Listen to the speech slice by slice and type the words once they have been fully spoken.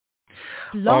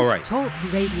Blog Talk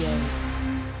Radio.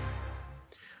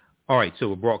 All right, so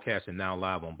we're broadcasting now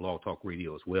live on Blog Talk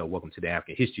Radio as well. Welcome to the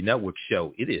African History Network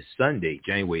show. It is Sunday,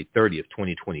 January 30th,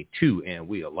 2022, and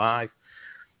we are live.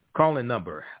 Calling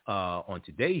number on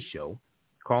today's show,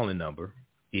 calling number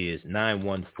is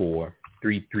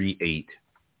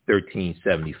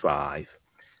 914-338-1375,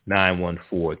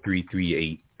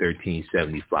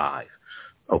 914-338-1375.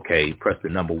 Okay, press the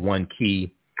number 1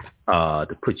 key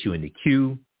to put you in the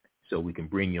queue so we can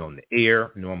bring you on the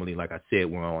air. Normally, like I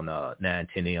said, we're on 9,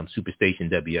 10 a.m.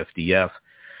 Superstation WFDF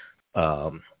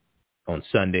on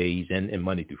Sundays and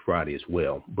Monday through Friday as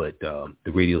well. But the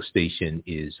radio station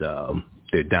is,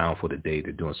 they're down for the day.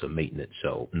 They're doing some maintenance,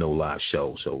 so no live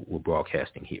show. So we're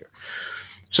broadcasting here.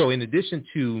 So in addition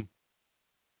to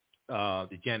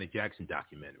the Janet Jackson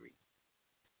documentary,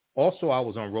 also I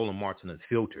was on Roland Martin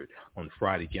Unfiltered on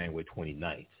Friday, January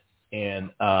 29th. And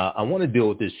I want to deal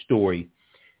with this story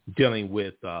dealing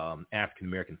with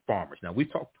African-American farmers. Now,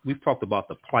 we've talked about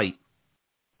the plight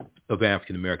of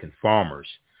African-American farmers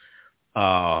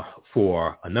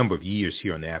for a number of years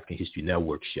here on the African History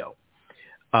Network show.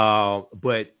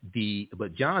 But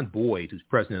John Boyd, who's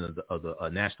president of the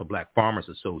National Black Farmers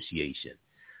Association,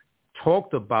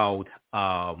 talked about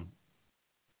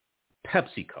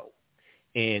PepsiCo.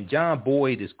 And John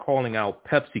Boyd is calling out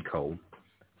PepsiCo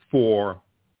for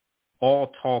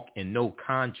all talk and no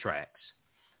contracts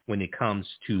when it comes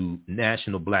to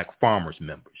National Black Farmers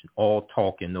members. All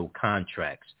talk and no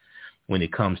contracts when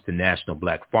it comes to National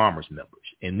Black Farmers members.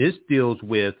 And this deals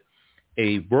with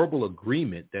a verbal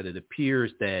agreement that it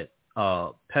appears that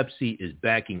Pepsi is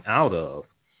backing out of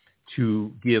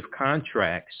to give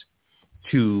contracts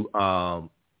to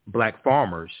black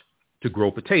farmers to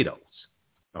grow potatoes.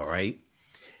 All right.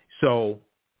 So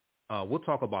we'll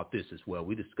talk about this as well.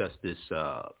 We discussed this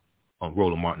on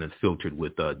Roland Martin Unfiltered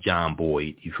with John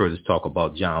Boyd. You've heard us talk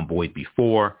about John Boyd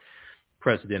before,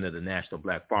 president of the National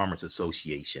Black Farmers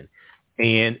Association.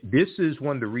 And this is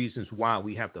one of the reasons why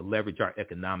we have to leverage our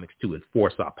economics to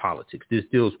enforce our politics. This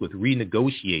deals with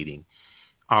renegotiating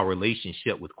our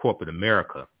relationship with corporate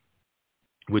America,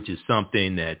 which is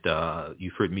something that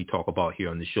you've heard me talk about here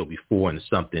on the show before, and it's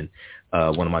something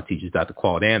one of my teachers, Dr.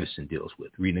 Claude Anderson, deals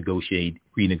with,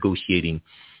 renegotiating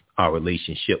our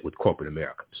relationship with corporate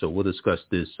America. So we'll discuss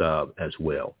this as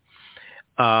well.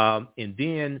 And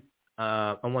then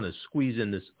I want to squeeze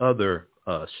in this other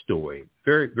story,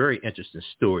 very, very interesting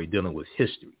story dealing with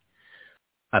history.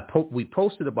 We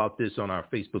posted about this on our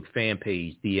Facebook fan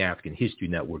page, The African History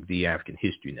Network, The African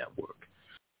History Network.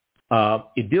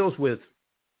 It deals with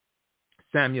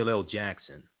Samuel L.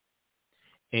 Jackson,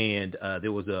 and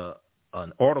there was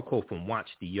an article from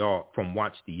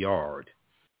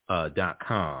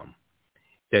WatchTheYard.com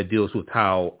that deals with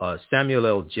how Samuel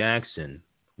L. Jackson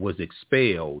was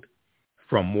expelled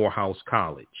from Morehouse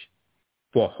College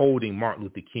for holding Martin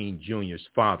Luther King Jr.'s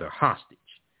father hostage.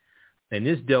 And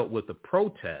this dealt with a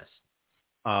protest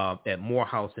at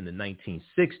Morehouse in the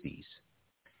 1960s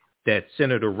that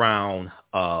centered around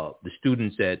the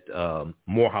students at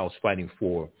Morehouse fighting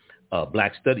for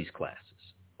Black Studies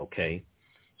classes, okay?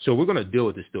 So we're going to deal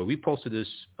with this story. We posted this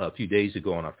a few days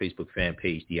ago on our Facebook fan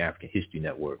page, The African History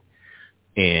Network,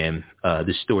 and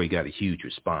this story got a huge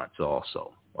response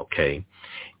also, okay?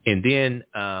 And then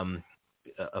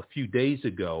a few days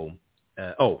ago,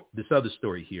 this other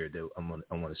story here that I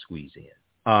want to squeeze in.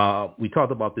 We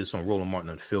talked about this on Roland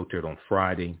Martin Unfiltered on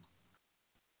Friday.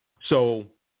 So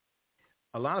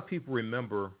a lot of people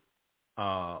remember,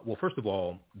 well, first of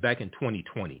all, back in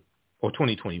 2020 or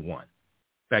 2021,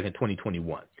 back in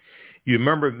 2021, you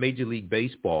remember Major League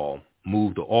Baseball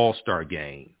moved the All-Star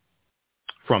game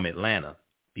from Atlanta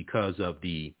because of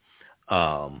the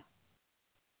voter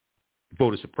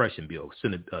suppression bill,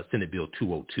 Senate Bill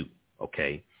 202,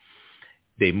 okay?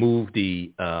 They moved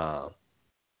the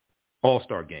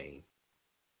All-Star game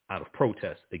out of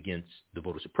protest against the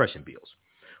voter suppression bills.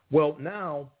 Well,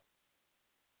 now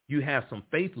you have some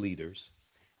faith leaders,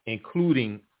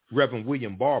 including Reverend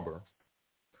William Barber,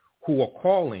 who are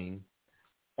calling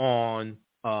on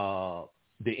the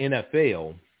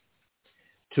NFL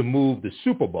to move the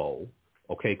Super Bowl,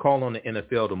 okay, call on the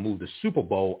NFL to move the Super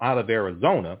Bowl out of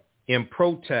Arizona in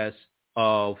protest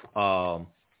of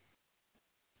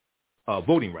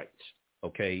voting rights,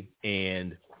 okay,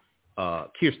 and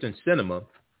Senator Kyrsten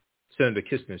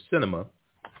Sinema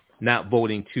not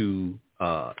voting to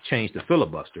change the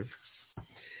filibuster.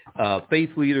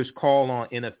 Faith leaders call on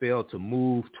NFL to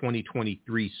move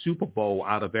 2023 Super Bowl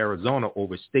out of Arizona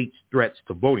over state threats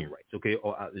to voting rights, okay,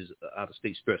 or out of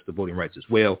state threats to voting rights as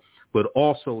well, but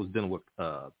also is dealing with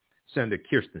Senator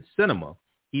Kyrsten Sinema,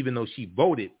 even though she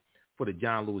voted for the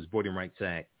John Lewis Voting Rights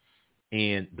Act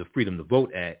and the Freedom to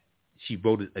Vote Act. She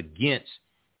voted against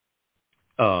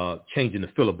changing the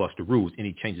filibuster rules,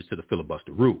 any changes to the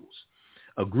filibuster rules.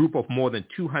 A group of more than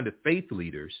 200 faith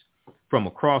leaders from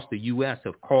across the U.S.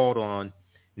 have called on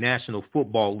National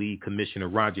Football League Commissioner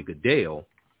Roger Goodell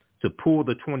to pull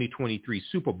the 2023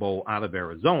 Super Bowl out of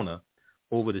Arizona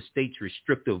over the state's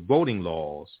restrictive voting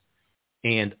laws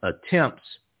and attempts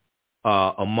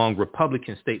among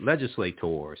Republican state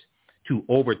legislators to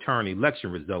overturn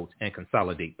election results and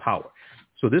consolidate power.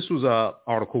 So this was an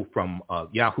article from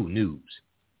Yahoo News.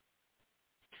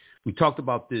 We talked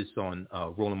about this on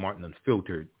Roland Martin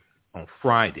Unfiltered on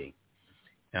Friday.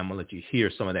 And I'm going to let you hear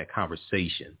some of that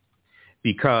conversation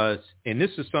because, and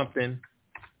this is something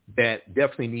that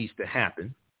definitely needs to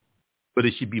happen, but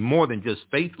it should be more than just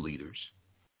faith leaders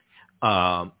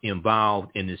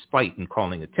involved in this fight and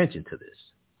calling attention to this.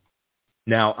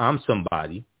 Now, I'm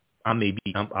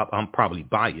probably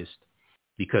biased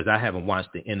because I haven't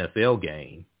watched the NFL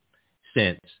game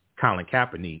since Colin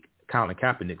Kaepernick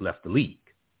left the league.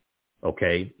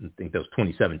 Okay, I think that was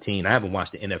 2017. I haven't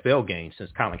watched the NFL game since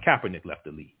Colin Kaepernick left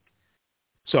the league.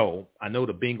 So I know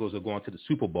the Bengals are going to the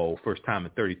Super Bowl, first time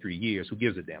in 33 years. Who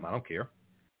gives a damn? I don't care.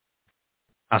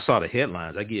 I saw the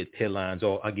headlines. I get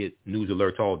news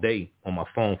alerts all day on my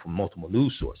phone from multiple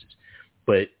news sources.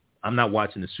 But I'm not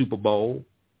watching the Super Bowl.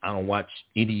 I don't watch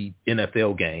any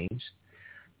NFL games.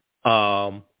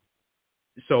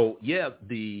 So yeah,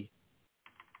 this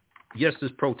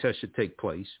protest should take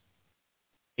place,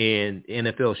 and the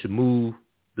NFL should move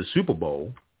the Super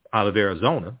Bowl out of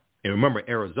Arizona. And remember,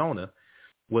 Arizona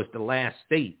was the last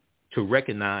state to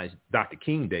recognize Dr.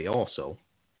 King Day also.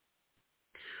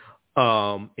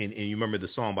 And you remember the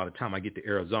song By the Time I Get to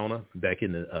Arizona back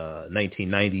in the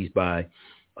 1990s by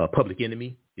Public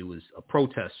Enemy. It was a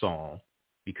protest song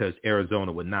because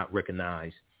Arizona would not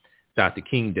recognize Dr.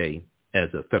 King Day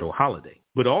as a federal holiday.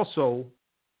 But also,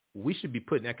 we should be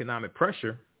putting economic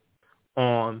pressure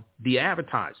on the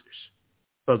advertisers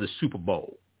of the Super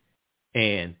Bowl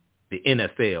and the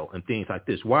NFL and things like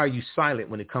this. Why are you silent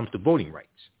when it comes to voting rights?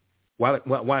 Why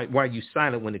are you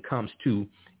silent when it comes to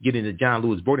getting the John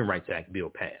Lewis Voting Rights Act bill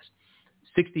passed?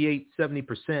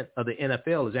 70% of the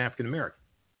NFL is African American.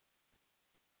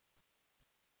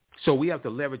 So we have to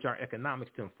leverage our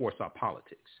economics to enforce our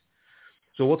politics.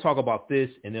 So we'll talk about this,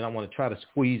 and then I want to try to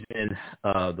squeeze in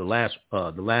the last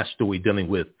story dealing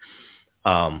with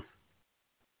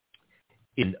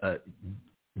in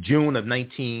June of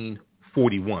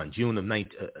 1941, January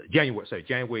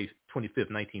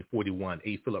 25th, 1941,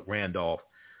 A. Philip Randolph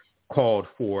called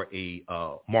for a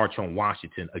march on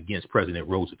Washington against President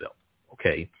Roosevelt.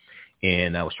 Okay.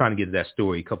 And I was trying to get to that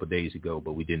story a couple of days ago,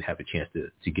 but we didn't have a chance to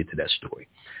get to that story.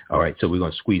 All right, so we're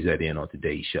going to squeeze that in on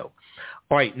today's show.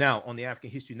 All right, now on the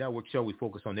African History Network show, we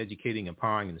focus on educating,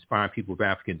 empowering, and inspiring people of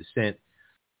African descent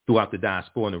throughout the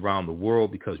diaspora and around the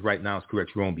world, because right now it's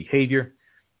correct your own behavior.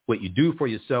 What you do for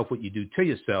yourself, what you do to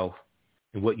yourself,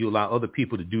 and what you allow other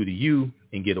people to do to you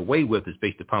and get away with is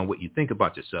based upon what you think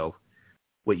about yourself.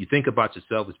 What you think about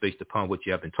yourself is based upon what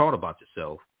you have been taught about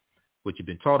yourself. What you've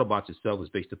been taught about yourself is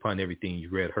based upon everything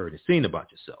you've read, heard, and seen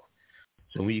about yourself.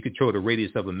 So when you control the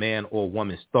radius of a man or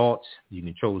woman's thoughts, you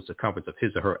control the circumference of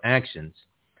his or her actions,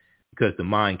 because the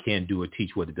mind can't do or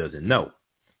teach what it doesn't know.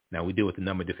 Now, we deal with a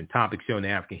number of different topics here on the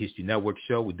African History Network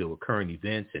show. We deal with current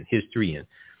events and history and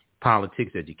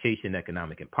politics, education,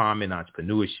 economic empowerment,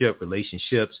 entrepreneurship,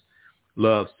 relationships,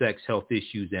 love, sex, health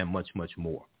issues, and much, much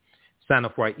more. Sign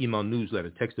up for our email newsletter.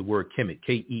 Text the word Kemet,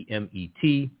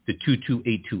 K-E-M-E-T, to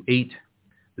 22828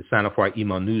 to sign up for our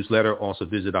email newsletter. Also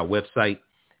visit our website,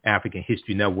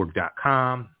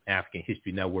 AfricanHistoryNetwork.com,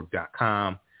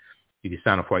 AfricanHistoryNetwork.com. You can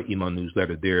sign up for our email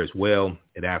newsletter there as well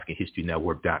at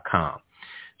AfricanHistoryNetwork.com.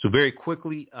 So very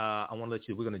quickly, I want to let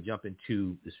you, we're going to jump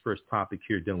into this first topic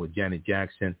here, dealing with Janet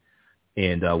Jackson.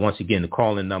 And once again, the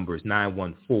call-in number is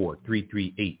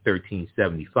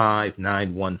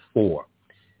 914-338-1375,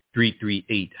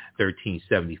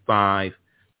 914-338-1375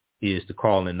 is the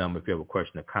call-in number. If you have a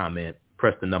question or comment,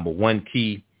 press the number 1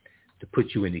 key to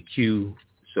put you in the queue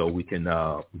so we can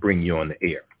bring you on the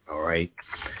air. All right.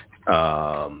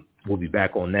 We'll be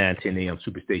back on 9:10 a.m.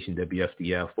 Superstation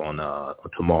WFDF on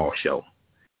tomorrow's show.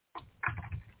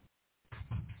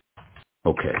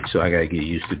 Okay, so I got to get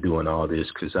used to doing all this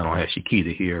because I don't have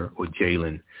Shakita here or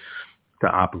Jalen to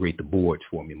operate the boards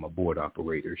for me, my board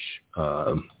operators.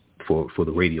 For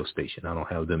the radio station. I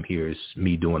don't have them here. It's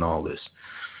me doing all this.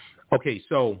 Okay,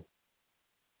 so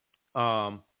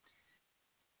our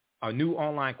new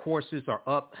online courses are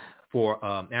up for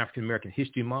African American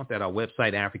History Month at our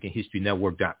website,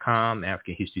 AfricanHistoryNetwork.com,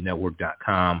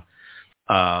 AfricanHistoryNetwork.com.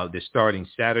 They're starting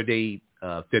Saturday,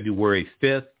 February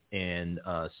 5th, and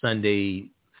Sunday,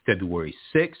 February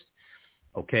 6th.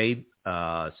 Okay.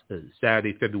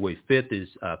 Saturday, February 5th is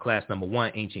class number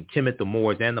 1, Ancient Kemet, the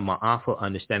Moors, and the Ma'afa,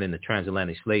 Understanding the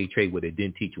Transatlantic Slave Trade, what they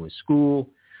didn't teach you in school.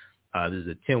 This is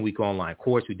a 10-week online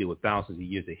course. We deal with thousands of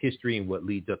years of history and what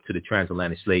leads up to the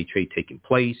transatlantic slave trade taking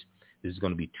place. This is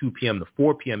going to be 2 p.m. to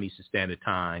 4 p.m. Eastern Standard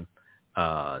Time,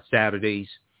 Saturdays.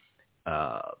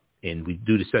 And we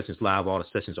do the sessions live. All the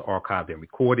sessions are archived and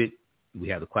recorded. We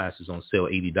have the classes on sale,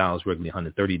 $80, regularly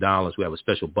 $130. We have a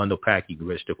special bundle pack. You can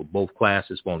register for both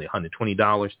classes for only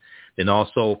 $120. Then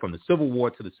also from the Civil War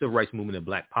to the Civil Rights Movement and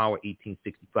Black Power,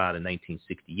 1865 to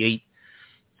 1968.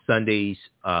 Sundays,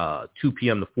 2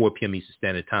 p.m. to 4 p.m. Eastern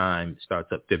Standard Time,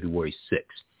 starts up February 6,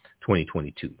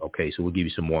 2022. Okay, so we'll give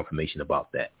you some more information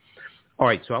about that. All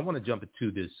right, so I want to jump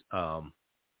into this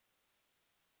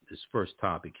this first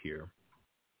topic here.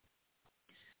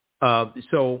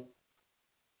 So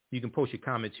you can post your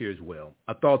comments here as well.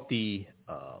 I thought the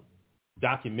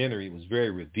documentary was very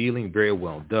revealing, very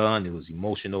well done. It was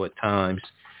emotional at times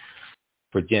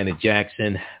for Janet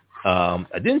Jackson. I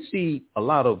didn't see a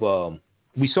lot of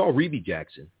we saw Rebbie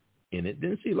Jackson in it.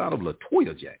 Didn't see a lot of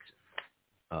LaToya Jackson,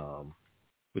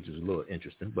 which is a little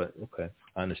interesting, but okay,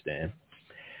 I understand.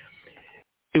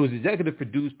 It was executive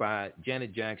produced by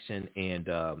Janet Jackson and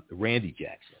Randy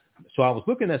Jackson. So I was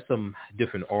looking at some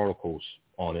different articles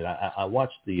on it. I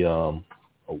watched the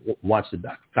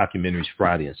documentaries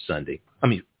Friday and Saturday.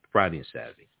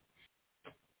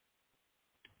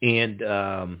 And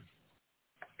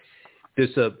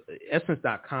this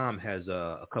Essence.com has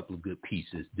a couple of good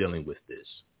pieces dealing with this.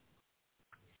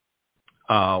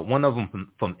 One of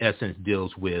them from Essence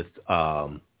deals with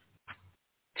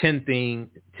 10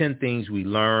 things we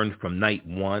learned from night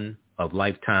 1 of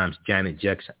Lifetime's Janet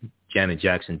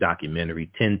Jackson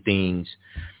documentary. 10 things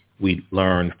we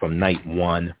learned from night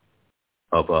 1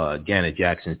 of Janet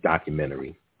Jackson's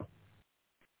documentary.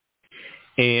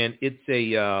 And it's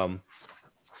a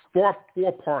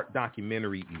four-part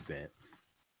documentary event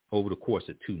over the course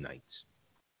of 2 nights.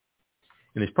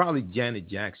 And it's probably Janet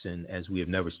Jackson as we have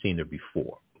never seen her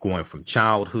before, going from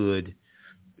childhood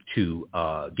to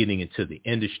getting into the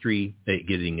industry,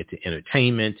 getting into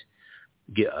entertainment,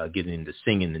 getting into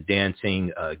singing and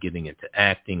dancing, getting into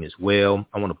acting as well.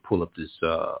 I want to pull up this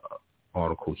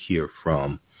article here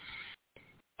from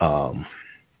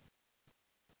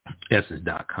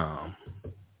Essence.com.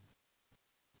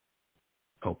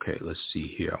 Okay, let's see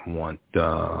here. I want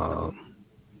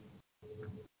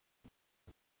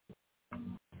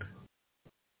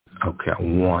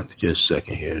just a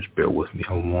second here. Just bear with me.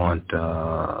 I want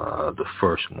the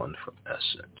first one from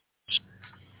Essence.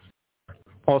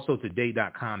 Also,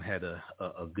 Today.com had a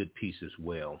good piece as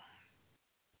well.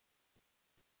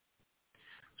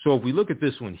 So if we look at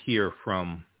this one here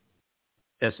from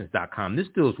Essence.com, this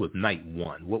deals with night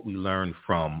 1, what we learned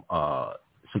from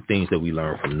some things that we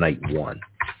learned from night 1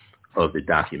 of the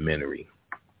documentary.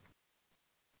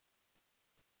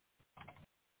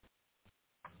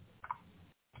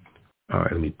 All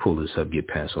right, let me pull this up, get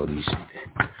past all these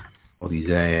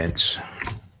ads.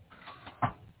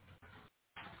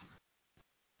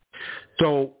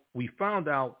 So we found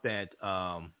out that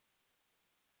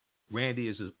Randy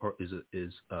is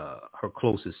her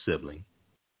closest sibling.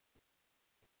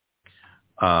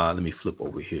 Let me flip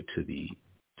over here to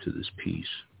this piece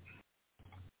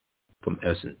from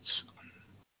Essence.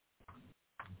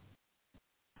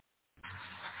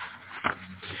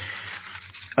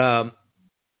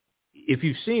 If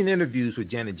you've seen interviews with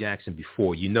Janet Jackson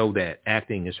before, you know that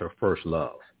acting is her first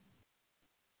love.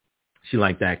 She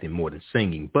liked acting more than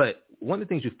singing. But one of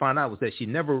the things we found out was that she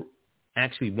never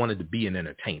actually wanted to be an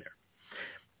entertainer.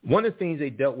 One of the things they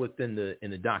dealt with in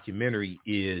the documentary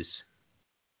is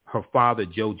her father,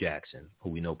 Joe Jackson,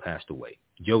 who we know passed away.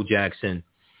 Joe Jackson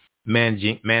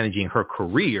managing her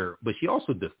career, but she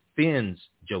also defends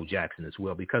Joe Jackson as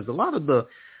well, because a lot of the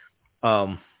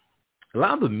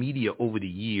media over the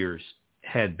years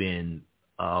had been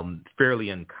fairly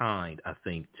unkind, I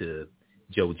think, to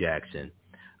Joe Jackson.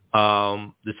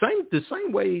 The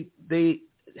same way they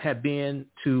had been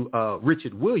to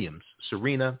Richard Williams,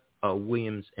 Serena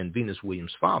Williams and Venus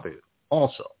Williams' father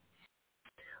also.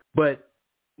 But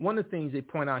one of the things they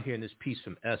point out here in this piece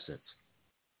from Essence,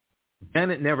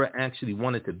 Janet never actually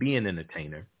wanted to be an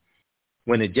entertainer.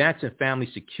 When the Jackson family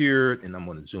secured, and I'm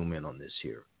going to zoom in on this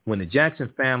here, when the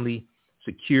Jackson family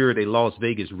secured a Las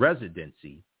Vegas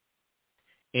residency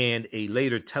and a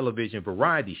later television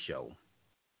variety show,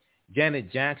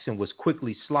 Janet Jackson was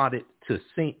quickly slotted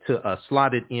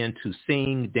in to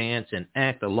sing, dance, and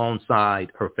act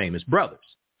alongside her famous brothers.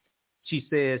 She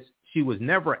says she was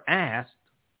never asked,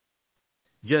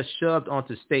 just shoved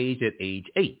onto stage at age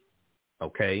 8.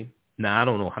 Okay. Now, I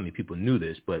don't know how many people knew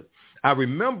this, but I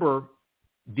remember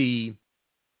I'm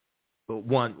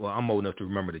old enough to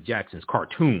remember the Jacksons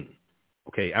cartoon.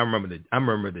 Okay. I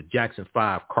remember the Jackson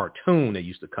 5 cartoon that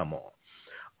used to come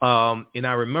on. And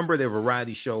I remember their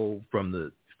variety show from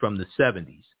the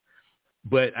 70s,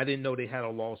 but I didn't know they had a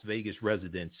Las Vegas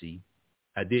residency.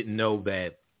 I didn't know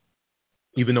that,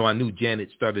 even though I knew Janet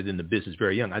started in the business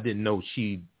very young, I didn't know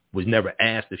she was never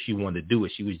asked if she wanted to do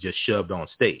it. She was just shoved on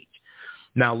stage.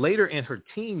 Now, later in her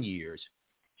teen years,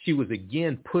 she was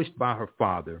again pushed by her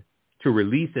father to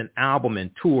release an album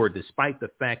and tour, despite the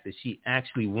fact that she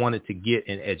actually wanted to get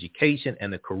an education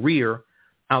and a career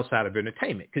outside of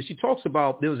entertainment. Because she talks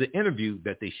about, there was an interview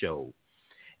that they showed,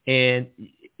 and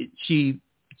she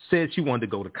said she wanted to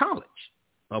go to college.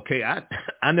 Okay,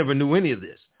 I never knew any of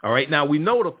this. All right, now we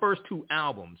know the first two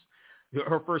albums,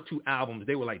 her first two albums,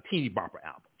 they were like teeny bopper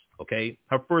albums. Okay,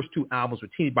 her first two albums were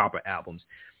teeny bopper albums.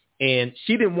 And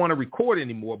she didn't want to record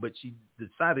anymore, but she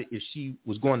decided if she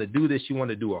was going to do this, she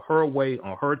wanted to do it her way,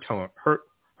 on her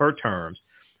terms.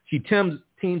 She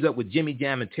teams up with Jimmy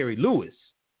Jam and Terry Lewis,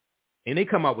 and they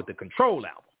come out with the Control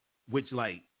album, which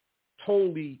like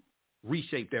totally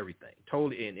reshaped everything.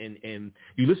 Totally, and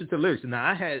you listen to the lyrics. And now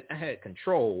I had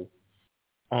Control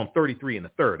on 33 and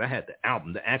the Third. I had the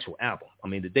album, the actual album. I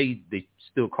mean, today they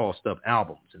still call stuff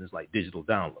albums, and it's like digital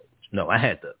downloads. No, I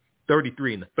had the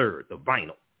 33 and the Third, the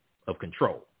vinyl of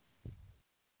Control.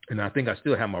 And I think I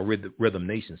still have my Rhythm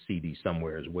Nation CD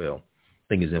somewhere as well. I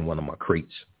think it's in one of my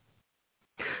crates.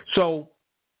 So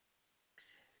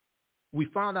we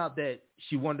found out that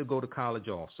she wanted to go to college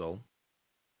also.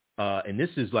 And this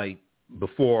is like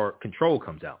before Control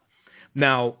comes out.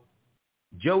 Now,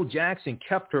 Joe Jackson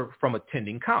kept her from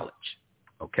attending college.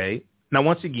 Okay. Now,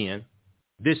 once again,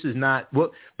 this is not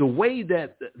the way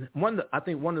that I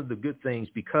think one of the good things,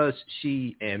 because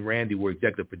she and Randy were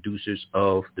executive producers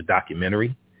of the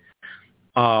documentary.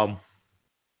 The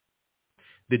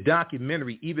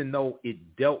documentary, even though it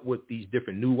dealt with these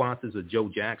different nuances of Joe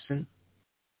Jackson,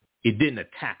 it didn't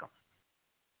attack him.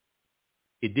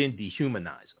 It didn't dehumanize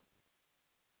him.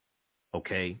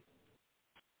 Okay.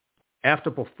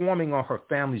 After performing on her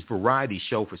family's variety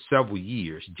show for several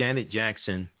years, Janet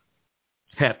Jackson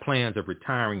had plans of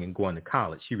retiring and going to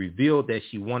college. She revealed that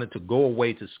she wanted to go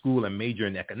away to school and major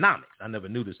in economics. I never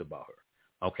knew this about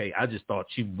her. Okay, I just thought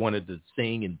she wanted to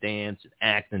sing and dance and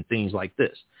act and things like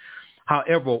this.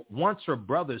 However, once her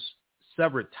brothers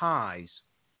severed ties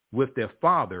with their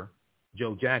father,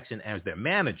 Joe Jackson, as their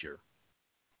manager,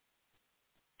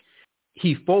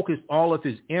 he focused all of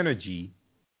his energy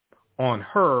on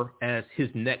her as his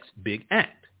next big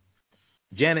act.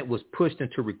 Janet was pushed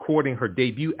into recording her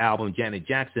debut album, Janet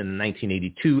Jackson, in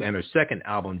 1982, and her second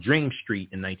album, Dream Street,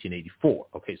 in 1984.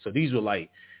 Okay, so these were like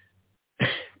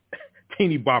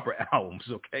teeny bopper albums,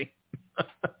 okay?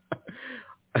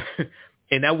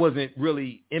 And that wasn't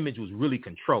really, image was really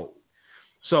controlled.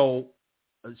 So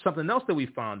something else that we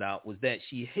found out was that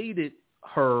she hated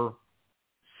her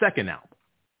second album,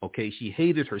 okay? She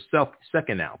hated her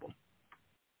second album.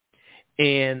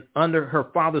 And under her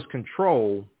father's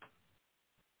control,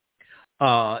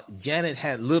 Janet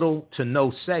had little to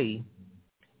no say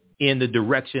in the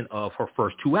direction of her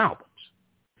first two albums.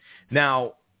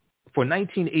 Now, for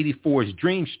 1984's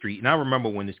Dream Street, and I remember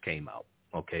when this came out,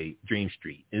 okay, Dream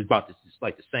Street. It's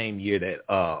like the same year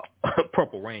that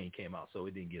Purple Rain came out, so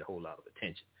it didn't get a whole lot of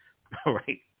attention. All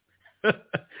right.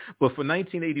 But for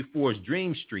 1984's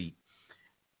Dream Street,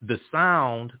 the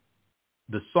sound,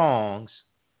 the songs,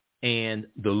 and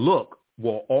the look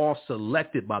were all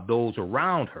selected by those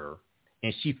around her,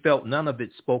 and she felt none of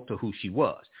it spoke to who she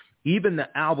was. Even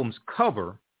the album's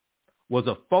cover was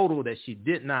a photo that she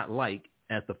did not like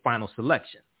as the final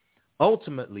selection.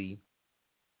 Ultimately,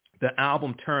 the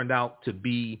album turned out to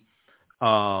be,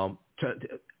 the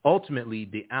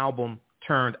album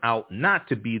turned out not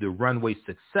to be the runaway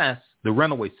success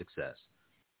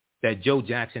that Joe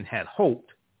Jackson had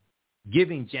hoped,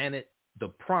 giving Janet the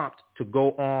prompt to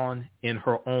go on in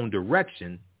her own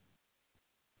direction,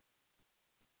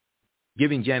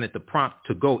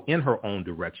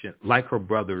 like her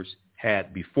brothers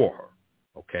had before her.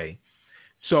 Okay.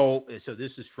 So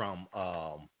this is from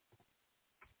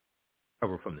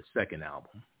cover from the second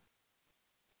album.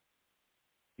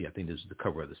 Yeah, I think this is the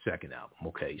cover of the second album.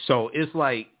 Okay. So it's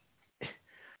like,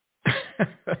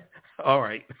 all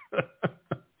right.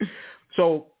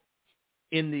 So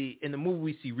in the movie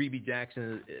we see Rebe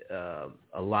Jackson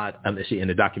a lot. Actually, in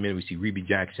the documentary we see Rebe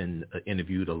Jackson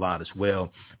interviewed a lot as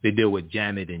well. They deal with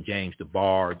Janet and James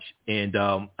DeBarge, and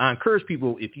I encourage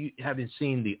people, if you haven't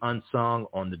seen the Unsung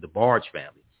on the DeBarge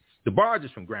family. DeBarge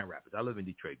is from Grand Rapids. I live in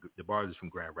Detroit. DeBarge is from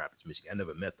Grand Rapids, Michigan. I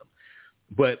never met them,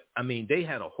 but I mean they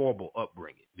had a horrible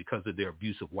upbringing because of their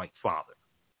abusive white father.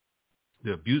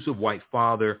 The abusive white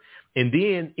father, and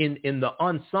then in the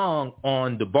Unsung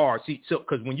on DeBarge. See, so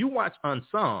because when you watch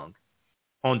Unsung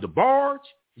on DeBarge,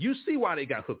 you see why they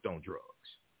got hooked on drugs.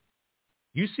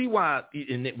 You see why,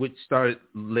 and it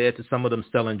led to some of them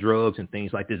selling drugs and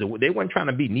things like this. They weren't trying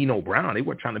to be Nino Brown. They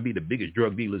weren't trying to be the biggest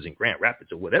drug dealers in Grand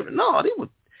Rapids or whatever. No,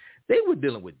 they were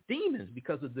dealing with demons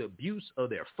because of the abuse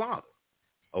of their father.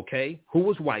 Okay, who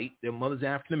was white? Their mother's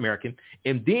African American,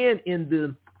 and then in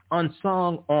the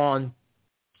Unsung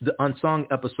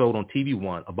episode on TV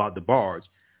One about DeBarge,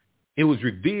 it was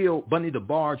revealed, Bunny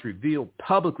DeBarge revealed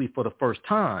publicly for the first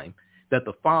time that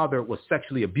the father was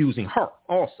sexually abusing her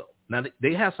also. Now,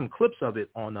 they have some clips of it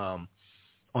on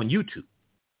YouTube,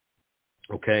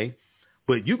 okay?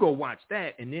 But you go watch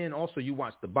that, and then also you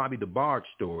watch the Bobby DeBarge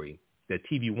story that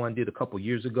TV One did a couple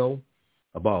years ago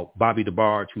about Bobby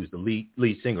DeBarge, who's the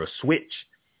lead singer of Switch,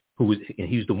 and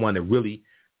he was the one that really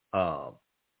he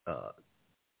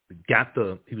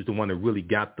was the one that really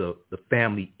got the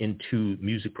family into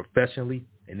music professionally,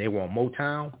 and they were on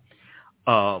Motown.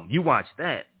 You watch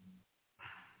that,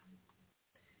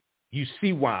 you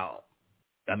see why.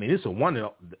 I mean, it's a wonder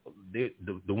the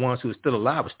ones who are still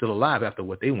alive after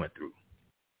what they went through.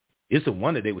 It's a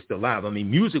wonder they were still alive. I mean,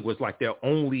 music was like their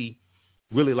only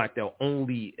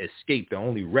escape, their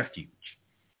only refuge.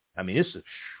 I mean,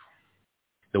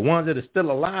 the ones that are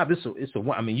still alive, it's a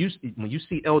one. I mean, when you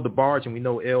see El DeBarge, and we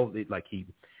know El,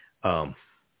 a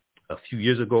few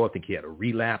years ago, I think he had a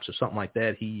relapse or something like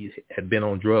that. He had been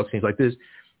on drugs, things like this.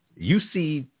 You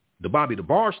see the Bobby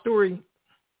DeBarge story,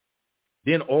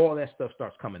 then all that stuff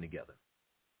starts coming together.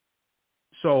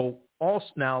 So also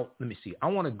now, let me see. I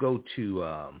want to go to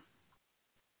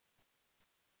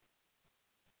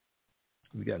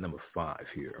we got number 5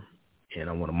 here, and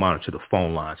I want to monitor the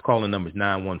phone lines. Calling number is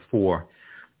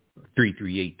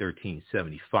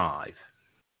 914-338-1375.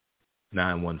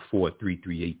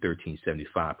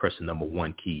 914-338-1375. Press the number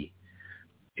 1 key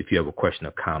if you have a question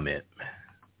or comment.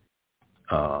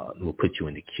 We'll put you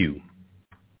in the queue.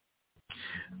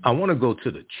 I want to go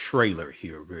to the trailer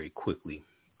here very quickly.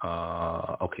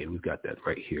 Okay, we've got that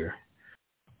right here.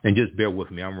 And just bear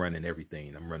with me. I'm running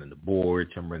everything. I'm running the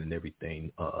boards. I'm running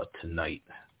everything tonight.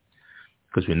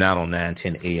 Because we're not on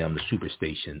 9:10 a.m., the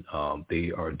Superstation.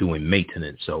 They are doing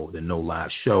maintenance, so there are no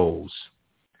live shows.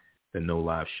 There are no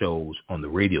live shows on the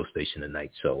radio station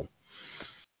tonight. So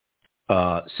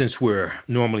since we're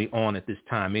normally on at this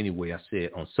time anyway, I said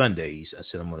on Sundays, I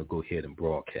said I'm going to go ahead and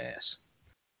broadcast.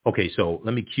 Okay, so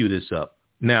let me cue this up.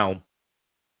 Now, I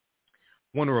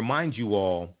want to remind you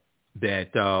all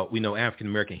that we know African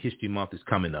American History Month is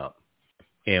coming up.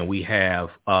 And we have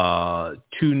 2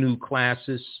 new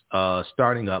classes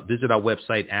starting up. Visit our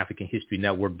website,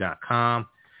 AfricanHistoryNetwork.com,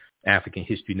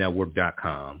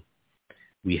 AfricanHistoryNetwork.com.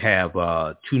 We have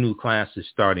 2 new classes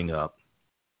starting up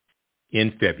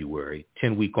in February,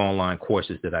 10-week online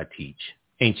courses that I teach.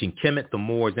 Ancient Kemet, the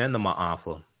Moors, and the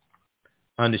Ma'afa,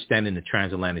 understanding the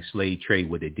transatlantic slave trade,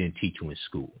 what they didn't teach you in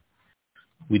school.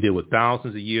 We deal with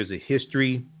thousands of years of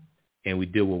history, and we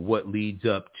deal with what leads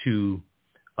up to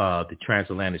the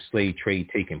transatlantic slave trade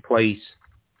taking place.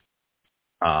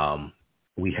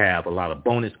 We have a lot of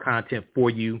bonus content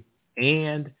for you,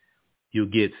 and you'll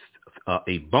get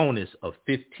a bonus of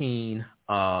 15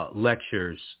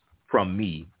 lectures from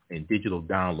me in digital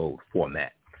download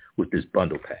format with this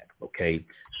bundle pack, okay?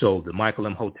 So the Michael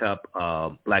M. Hotep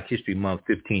Black History Month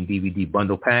 15 DVD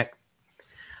bundle pack,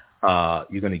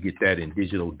 you're going to get that in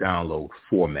digital download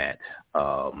format.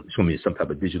 It's going to be some type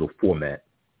of digital format.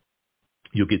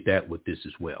 You'll get that with this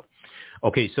as well.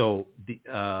 Okay, so this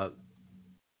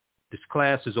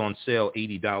class is on sale,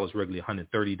 $80, regularly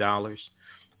 $130. As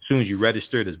soon as you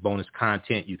register, there's bonus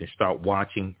content. You can start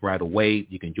watching right away.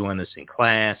 You can join us in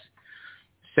class.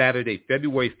 Saturday,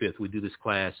 February 5th, we do this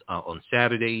class on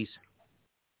Saturdays,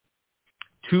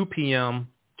 2 p.m.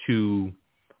 to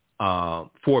 4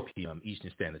 p.m.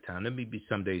 Eastern Standard Time. There may be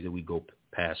some days that we go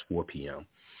past 4 p.m.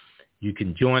 You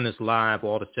can join us live.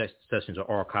 All the sessions are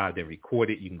archived and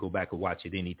recorded. You can go back and watch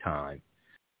it anytime.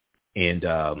 And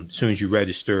as soon as you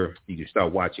register, you can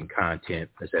start watching content.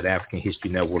 That's at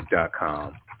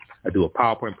AfricanHistoryNetwork.com. I do a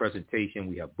PowerPoint presentation.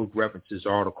 We have book references,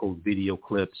 articles, video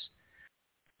clips.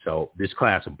 So this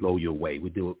class will blow you away. We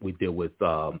deal with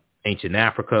ancient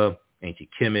Africa, ancient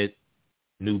Kemet,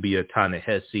 Nubia,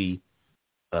 Ta-Nehisi,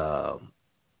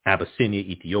 Abyssinia,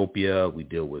 Ethiopia. We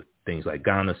deal with things like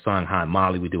Ghana, Songhai,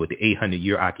 Mali. We deal with the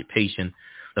 800-year occupation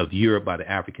of Europe by the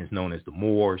Africans known as the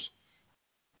Moors.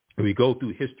 And we go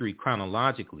through history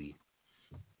chronologically,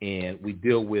 and we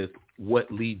deal with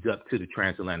what leads up to the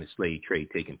transatlantic slave trade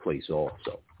taking place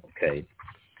also, okay?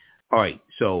 All right,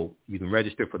 so you can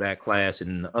register for that class.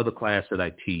 And the other class that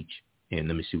I teach, and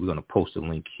let me see, we're going to post a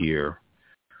link here,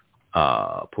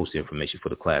 post the information for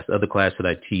the class. The other class that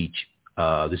I teach,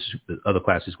 the other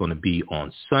class is going to be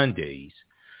on Sundays,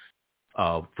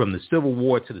 from the Civil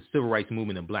War to the Civil Rights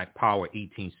Movement and Black Power,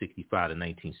 1865 to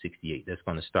 1968. That's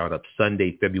going to start up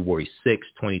Sunday, February 6,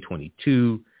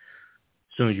 2022.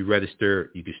 As soon as you register,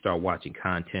 you can start watching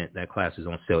content. That class is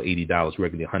on sale, $80,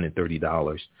 regularly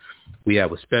 $130. We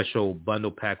have a special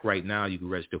bundle pack right now. You can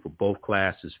register for both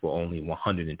classes for only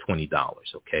 $120,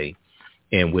 okay?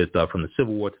 And with from the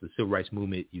Civil War to the Civil Rights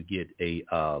Movement, you get the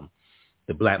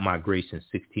Black Migration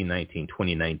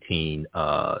 1619-2019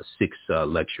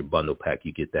 six-lecture bundle pack.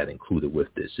 You get that included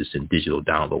with this. It's in digital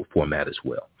download format as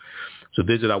well. So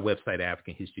visit our website,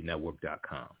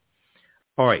 AfricanHistoryNetwork.com.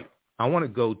 All right. I want to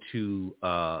go to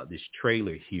this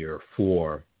trailer here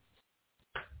for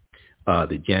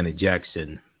the Janet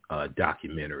Jackson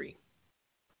documentary.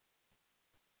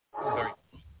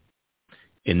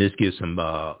 And this gives some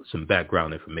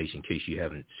background information in case you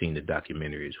haven't seen the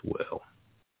documentary as well.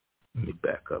 Let me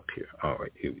back up here. All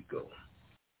right, here we go.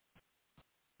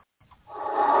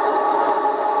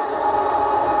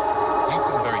 You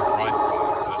feel very prideful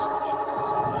personally.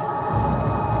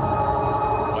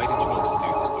 Why did you want to do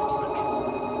this documentary?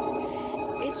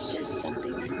 It's just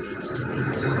something that needs to be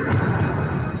done.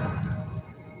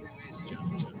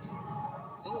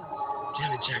 Oh,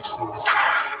 Janet Jackson was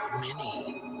many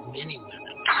women.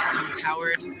 She's an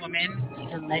empowered woman.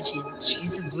 She's a legend.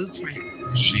 She's a blueprint.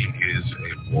 She is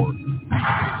a war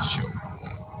show.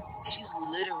 She's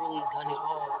literally done it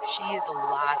all. She is a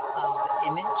lot of the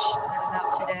image that is out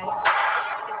today.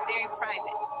 It's very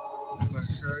private. For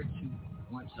her to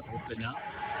want to open up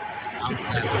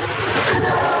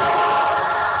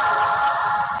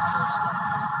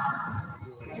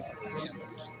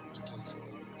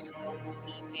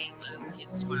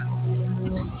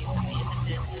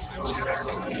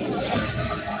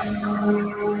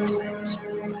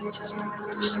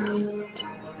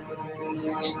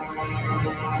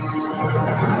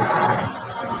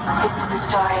It's the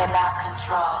story about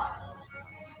control.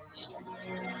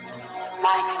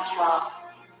 My control.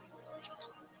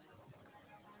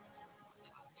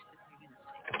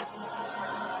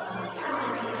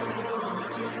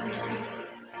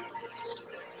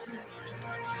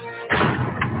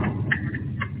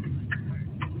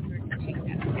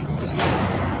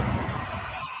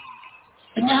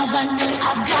 But now I know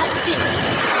I've got this.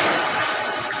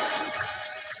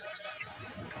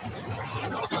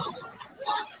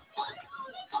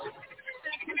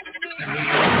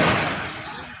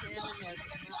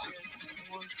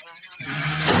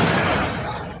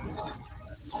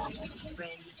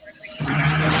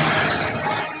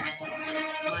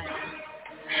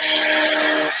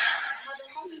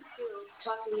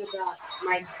 Talking about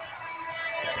my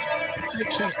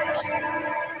kids.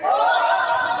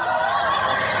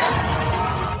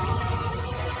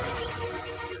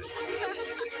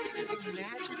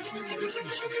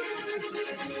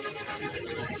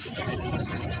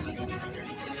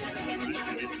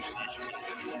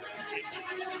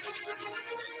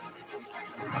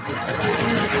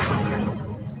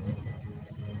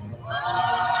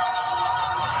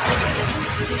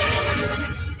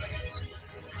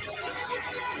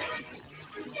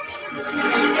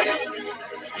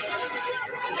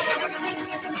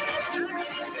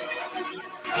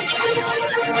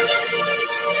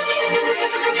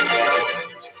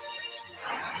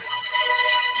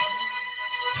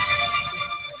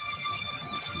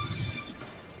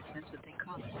 That's what they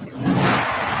call it.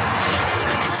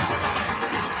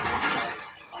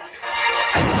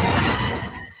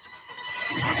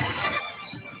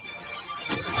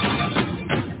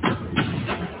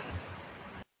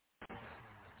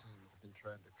 Been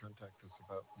trying to contact us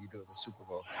about you doing the Super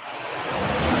Bowl.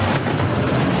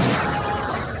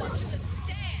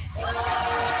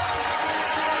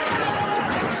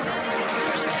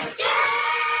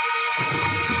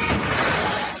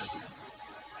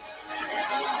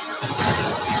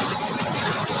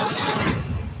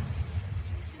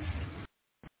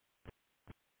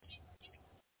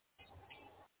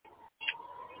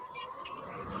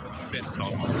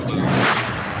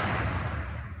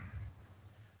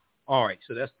 All right,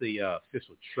 so that's the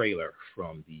official trailer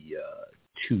from the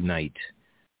two-night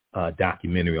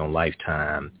documentary on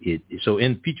Lifetime.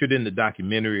 Featured in the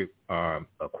documentary are,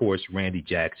 of course, Randy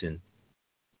Jackson,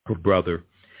 her brother,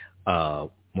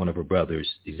 one of her brothers,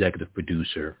 executive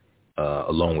producer,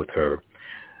 along with her.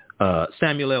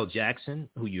 Samuel L. Jackson,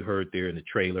 who you heard there in the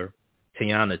trailer,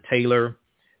 Tiana Taylor,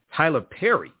 Tyler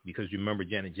Perry, because remember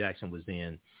Janet Jackson was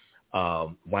in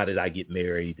Why Did I Get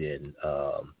Married and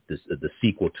the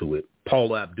sequel to it.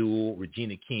 Paula Abdul,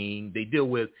 Regina King. They deal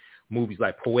with movies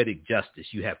like Poetic Justice.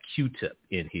 You have Q-Tip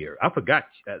in here. I forgot.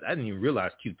 I didn't even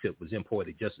realize Q-Tip was in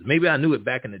Poetic Justice. Maybe I knew it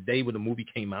back in the day when the movie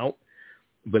came out,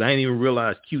 but I didn't even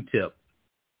realize Q-Tip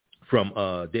from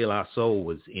De La Soul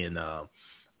was in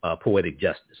Poetic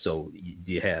Justice. So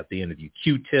you have the interview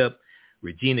Q-Tip,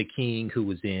 Regina King, who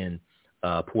was in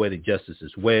Poetic Justice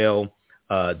as well,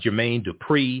 Jermaine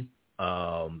Dupri,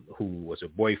 who was her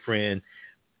boyfriend.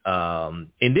 And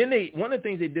then one of the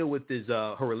things they deal with is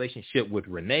her relationship with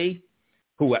Renee,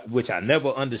 which I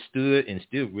never understood and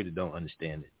still really don't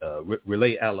understand it.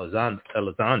 Renee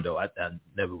Elizondo, I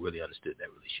never really understood that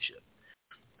relationship.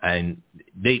 And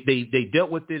they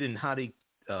dealt with it and how they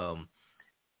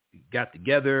got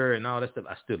together and all that stuff.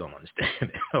 I still don't understand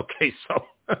it. Okay, so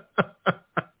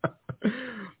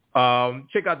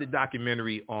check out the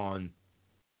documentary on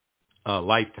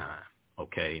Lifetime.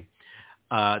 Okay.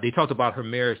 They talked about her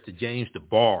marriage to James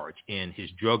DeBarge and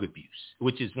his drug abuse,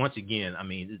 which is, once again, I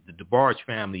mean, the DeBarge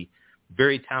family,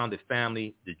 very talented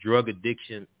family. The drug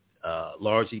addiction,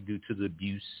 largely due to the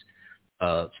abuse,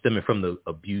 stemming from the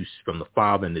abuse from the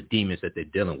father and the demons that they're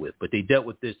dealing with. But they dealt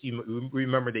with this. You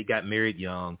remember they got married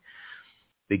young.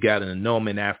 They got an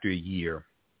annulment after a year.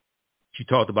 She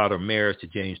talked about her marriage to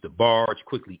James DeBarge,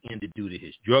 quickly ended due to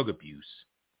his drug abuse,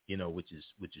 which is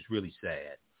really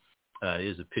sad.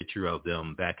 There's a picture of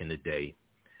them back in the day.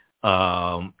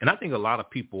 And I think a lot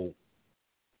of people,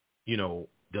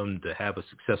 them to have a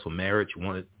successful marriage,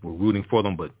 were rooting for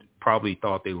them, but probably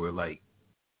thought they were like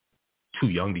too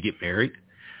young to get married.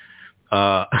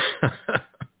 And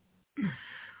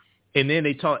then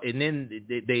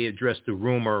they addressed the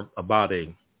rumor about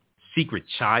a secret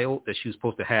child that she was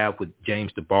supposed to have with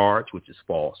James DeBarge, which is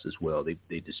false as well.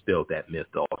 They dispelled that myth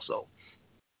also.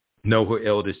 No, her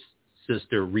eldest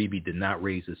sister, Rebe, did not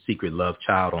raise a secret love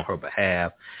child on her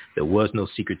behalf. There was no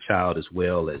secret child, as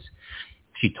well as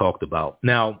she talked about.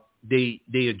 Now, they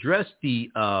addressed the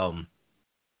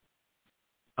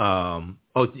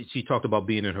she talked about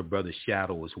being in her brother's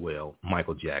shadow as well,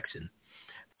 Michael Jackson,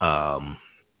 the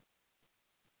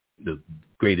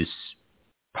greatest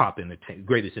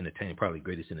greatest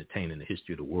entertainer in the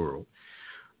history of the world.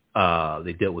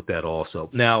 They dealt with that also.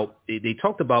 Now, they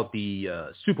talked about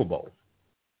the Super Bowl.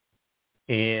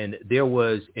 And there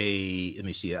was let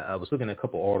me see, I was looking at a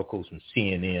couple articles from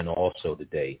CNN also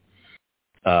today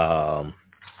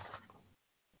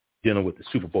dealing with the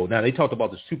Super Bowl. Now, they talked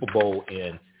about the Super Bowl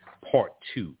in part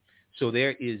 2. So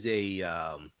there is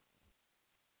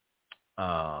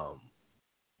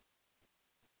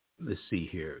let's see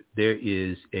here.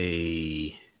 There's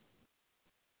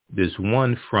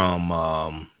one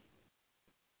from,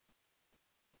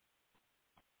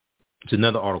 it's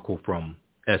another article from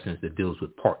Essence that deals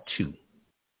with part 2,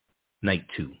 night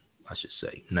 2, I should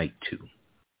say, night 2.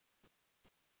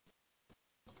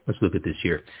 Let's look at this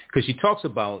here, because she talks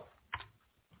about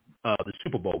the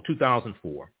Super Bowl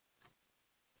 2004,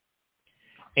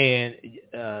 and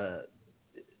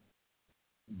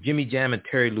Jimmy Jam and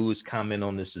Terry Lewis comment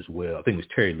on this as well. I think it was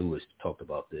Terry Lewis that talked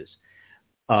about this,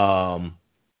 and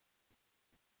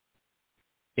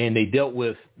they dealt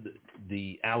with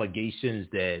the allegations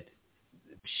that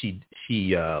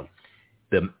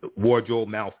the wardrobe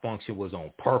malfunction was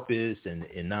on purpose and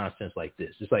nonsense like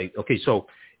this. It's like, okay, so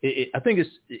I think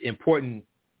it's important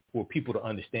for people to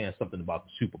understand something about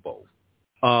the Super Bowl.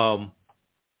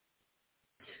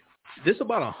 There's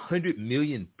about 100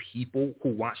 million people who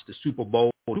watch the Super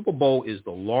Bowl. The Super Bowl is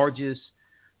the largest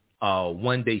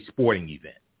one-day sporting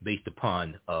event based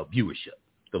upon viewership,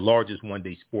 the largest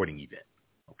one-day sporting event,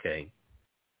 okay?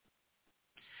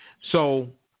 So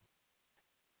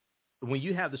when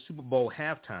you have the Super Bowl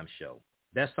halftime show,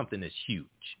 that's something that's huge.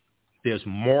 There's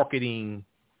marketing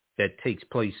that takes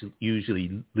place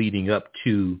usually leading up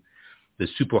to the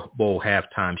Super Bowl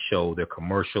halftime show. Their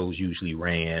commercials usually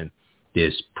ran.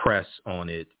 There's press on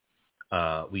it.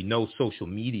 We know social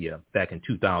media back in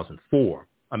 2004.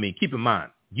 I mean, keep in mind,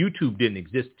 YouTube didn't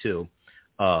exist till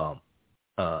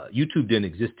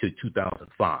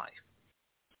 2005.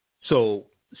 So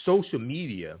social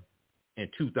media in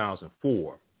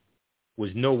 2004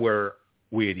 was nowhere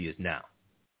where it is now.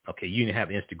 Okay, you didn't have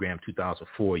Instagram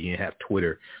 2004. You didn't have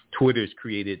Twitter. Twitter's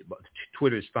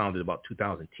founded about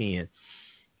 2010.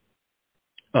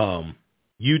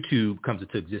 YouTube comes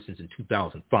into existence in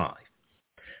 2005.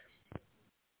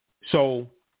 So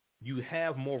you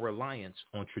have more reliance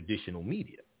on traditional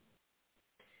media.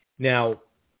 Now,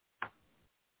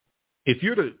 if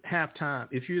you're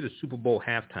the Super Bowl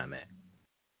halftime act,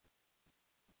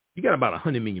 you got about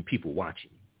 100 million people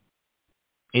watching you.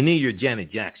 And then you're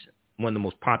Janet Jackson, one of the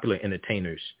most popular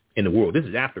entertainers in the world. This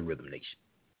is after Rhythm Nation.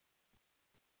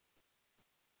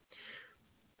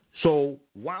 So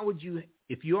why would you,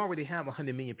 if you already have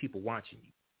 100 million people watching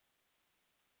you,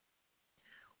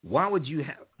 why would you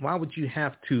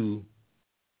have to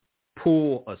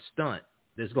pull a stunt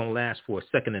that's going to last for a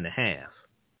second and a half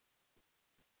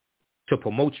to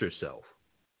promote yourself,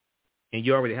 and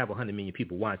you already have 100 million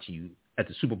people watching you at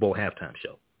the Super Bowl halftime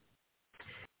show?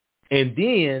 And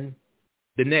then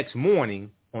the next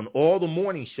morning on all the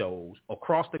morning shows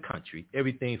across the country,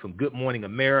 everything from Good Morning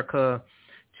America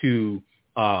to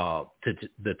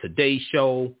the Today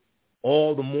Show,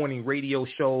 all the morning radio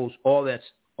shows, all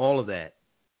of that,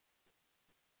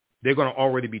 they're going to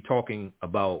already be talking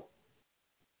about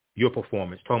your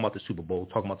performance, talking about the Super Bowl,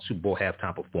 talking about the Super Bowl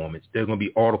halftime performance. There's going to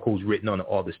be articles written on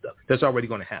all this stuff. That's already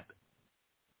going to happen.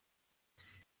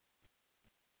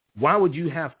 Why would you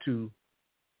have to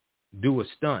do a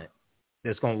stunt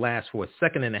that's going to last for a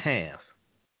second and a half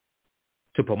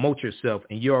to promote yourself,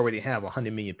 and you already have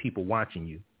 100 million people watching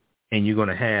you, and you're going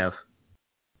to have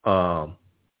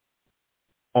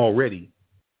already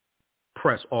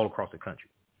press all across the country?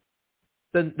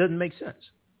 Doesn't make sense.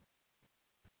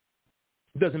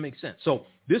 It doesn't make sense. So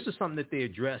this is something that they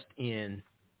addressed in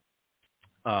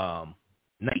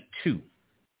night 2.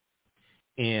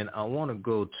 And I want to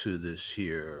go to this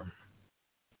here.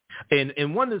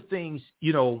 And one of the things,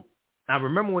 I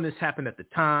remember when this happened at the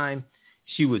time,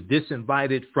 she was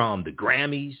disinvited from the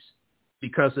Grammys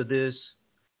because of this.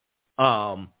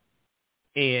 And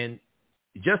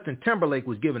Justin Timberlake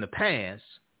was given a pass,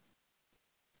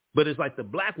 but it's like the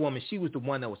black woman, she was the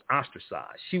one that was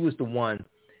ostracized. She was the one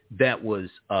that was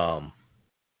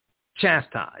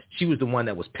chastised. She was the one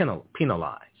that was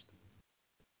penalized.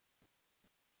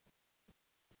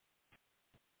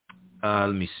 Let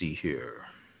me see here.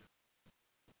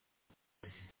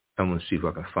 I'm going to see if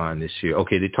I can find this here.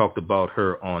 Okay, they talked about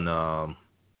her on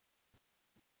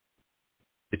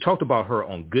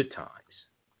Good Times.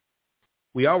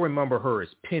 We all remember her as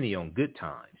Penny on Good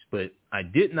Times, but I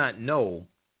did not know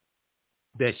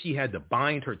that she had to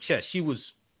bind her chest. She was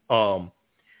going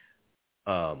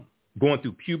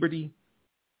through puberty,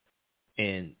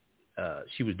 and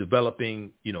she was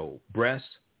developing, breasts.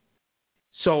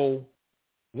 So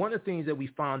one of the things that we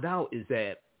found out is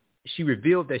that she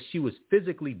revealed that she was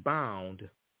physically bound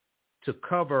to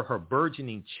cover her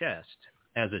burgeoning chest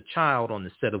as a child on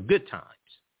the set of Good Times.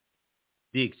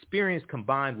 The experience,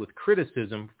 combined with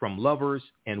criticism from lovers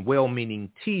and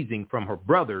well-meaning teasing from her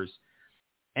brothers,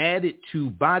 added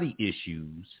to body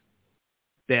issues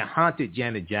that haunted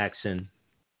Janet Jackson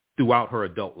throughout her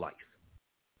adult life.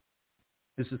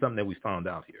 This is something that we found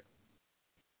out here.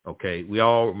 Okay, we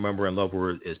all remember and love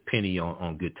her as Penny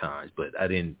on Good Times, but I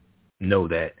didn't know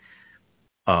that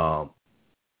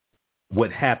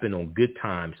what happened on Good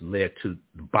Times led to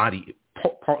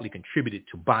partly contributed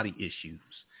to body issues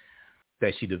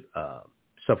that she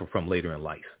suffered from later in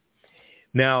life.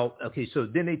 Now, okay, so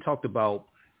then they talked about,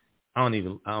 I don't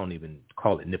even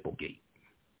call it Nipplegate.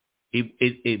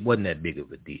 It wasn't that big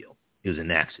of a deal. It was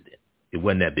an accident. It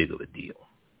wasn't that big of a deal.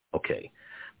 Okay.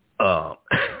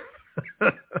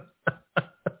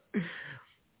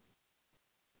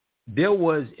 There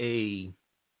was a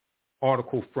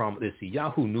article from,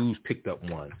 Yahoo News picked up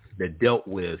one that dealt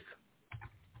with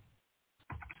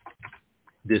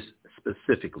this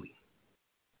specifically.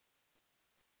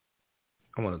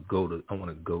 I want to go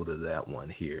to that one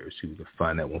here, so we can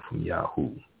find that one from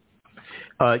Yahoo.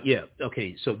 Yeah.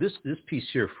 Okay. So this piece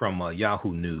here from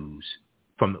Yahoo News,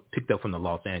 picked up from the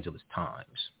Los Angeles Times.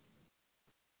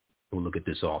 We'll look at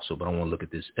this also, but I want to look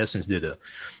at this. Essence did a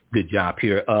good job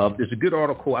here. There's a good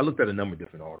article. I looked at a number of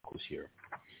different articles here,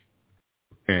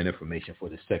 preparing information for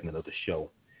this segment of the show.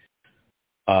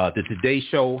 The Today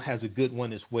Show has a good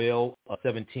one as well.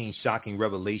 17 shocking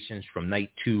revelations from night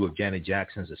 2 of Janet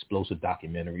Jackson's explosive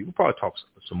documentary. We'll probably talk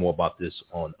some more about this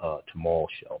on tomorrow's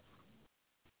show,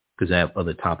 because I have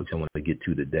other topics I want to get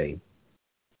to today.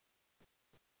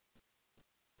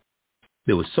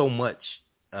 There was so much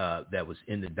that was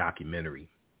in the documentary.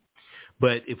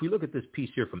 But if we look at this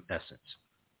piece here from Essence,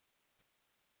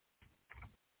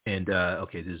 and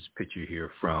okay, this is a picture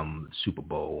here from Super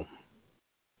Bowl.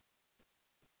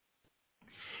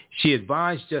 She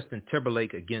advised Justin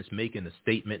Timberlake against making a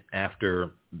statement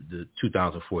after the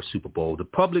 2004 Super Bowl. The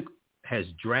public has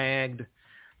dragged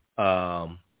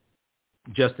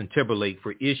Justin Timberlake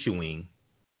for issuing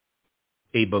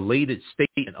a belated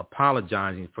statement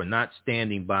apologizing for not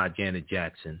standing by Janet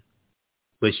Jackson,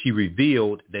 but she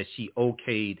revealed that she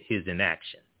okayed his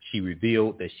inaction.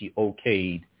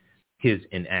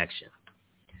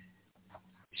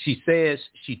 She says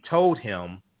she told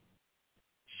him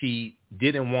she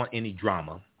didn't want any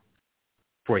drama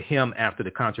for him after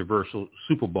the controversial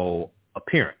Super Bowl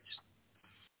appearance.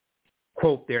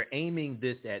 Quote, they're aiming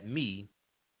this at me,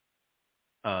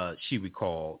 she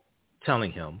recalled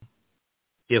telling him,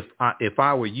 if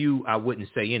I were you, I wouldn't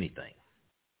say anything.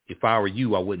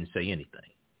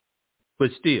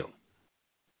 But still,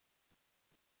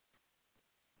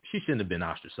 she shouldn't have been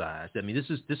ostracized. I mean, this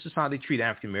is how they treat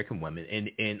African American women,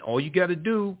 and all you got to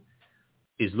do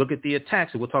is look at the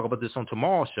attacks, and we'll talk about this on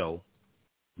tomorrow's show.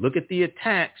 Look at the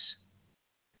attacks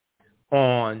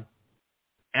on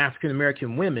African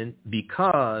American women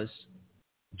because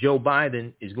Joe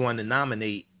Biden is going to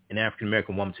nominate an African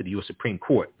American woman to the U.S. Supreme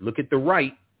Court. Look at the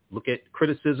right. Look at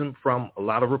criticism from a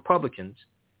lot of Republicans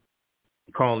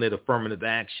calling it affirmative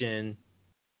action,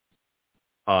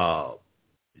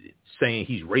 saying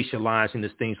he's racializing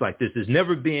this, things like this. There's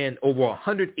never been over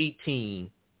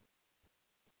 118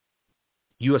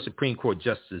 U.S. Supreme Court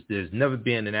justices. There's never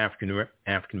been an African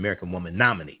American woman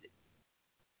nominated.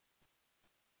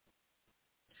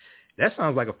 That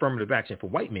sounds like affirmative action for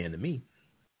white men to me.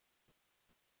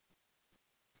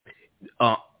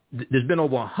 There's been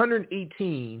over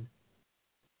 118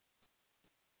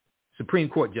 Supreme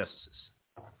Court justices,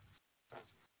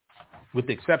 with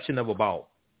the exception of about,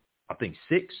 I think,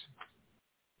 6.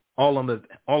 All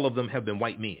of them have been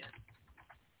white men.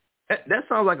 That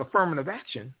sounds like affirmative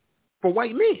action for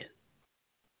white men.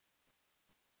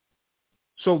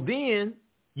 So then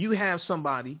you have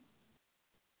somebody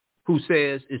who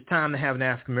says it's time to have an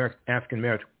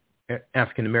African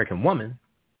American woman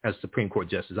as Supreme Court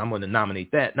justice. I'm going to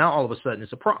nominate that. Now all of a sudden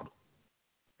it's a problem.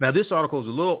 Now this article is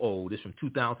a little old. It's from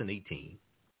 2018.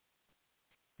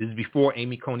 This is before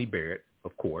Amy Coney Barrett,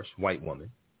 of course, white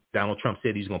woman. Donald Trump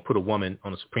said he's going to put a woman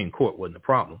on the Supreme Court. Wasn't a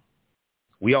problem.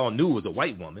 We all knew it was a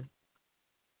white woman.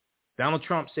 Donald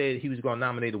Trump said he was going to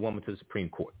nominate a woman to the Supreme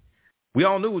Court. We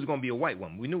all knew it was going to be a white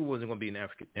woman. We knew it wasn't going to be an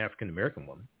African American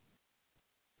woman.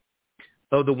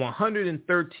 Of the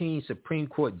 113 Supreme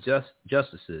Court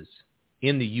justices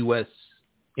in the U.S.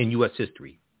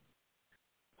 history,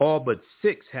 all but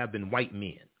 6 have been white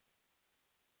men.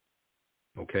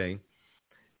 Okay,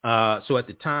 so at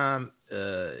the time,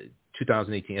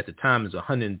 2018, at the time it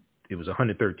was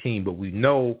 113, but we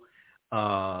know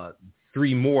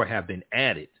 3 more have been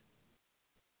added.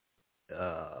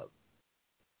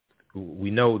 We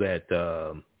know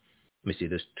that. Let me see.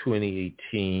 This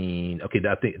 2018. Okay,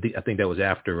 I think that was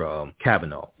after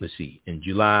Kavanaugh. Let's see. In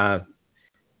July,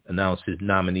 announced his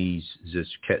nominees. This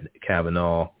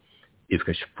Kavanaugh, if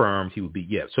confirmed, he would be.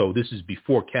 Yeah. So this is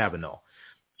before Kavanaugh.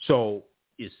 So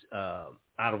it's out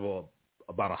of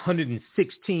about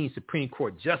 116 Supreme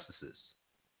Court justices.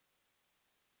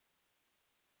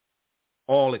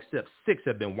 All except 6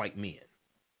 have been white men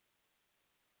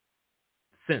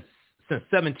since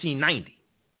 1790.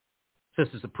 Since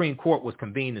the Supreme Court was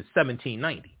convened in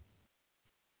 1790.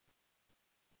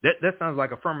 That sounds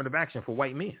like affirmative action for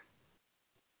white men.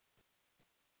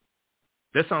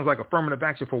 That sounds like affirmative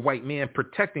action for white men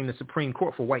protecting the Supreme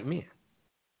Court for white men.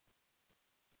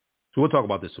 So we'll talk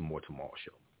about this some more tomorrow's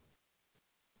show.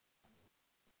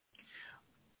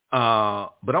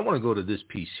 But I want to go to this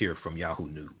piece here from Yahoo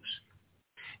News.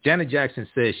 Janet Jackson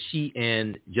says she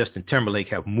and Justin Timberlake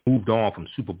have moved on from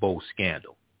Super Bowl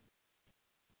scandal.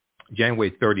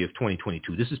 January 30th,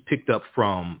 2022. This is picked up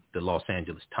from the Los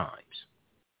Angeles Times.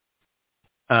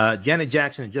 Janet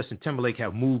Jackson and Justin Timberlake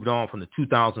have moved on from the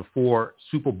 2004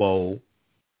 Super Bowl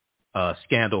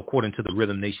scandal, according to the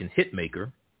Rhythm Nation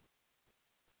hitmaker.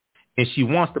 And she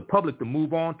wants the public to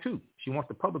move on, too.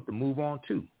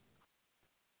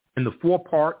 In the fourth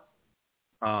part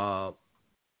of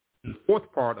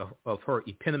her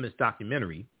eponymous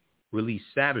documentary, released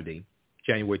Saturday,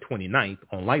 January 29th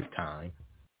on Lifetime,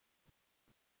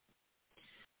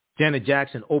 Janet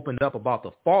Jackson opened up about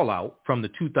the fallout from the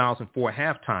 2004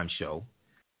 halftime show,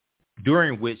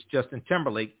 during which Justin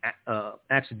Timberlake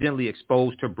accidentally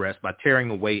exposed her breast by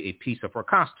tearing away a piece of her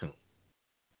costume.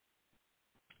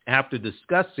 After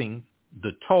discussing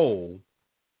the toll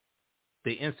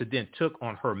the incident took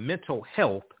on her mental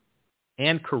health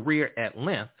and career at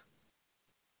length,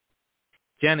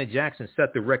 Janet Jackson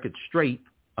set the record straight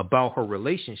about her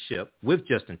relationship with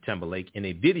Justin Timberlake in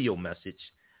a video message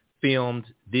filmed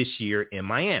this year in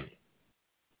Miami.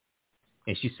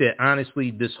 And she said, honestly,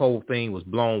 this whole thing was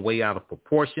blown way out of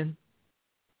proportion.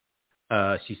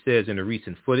 She says in the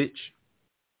recent footage,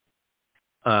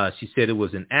 she said it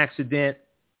was an accident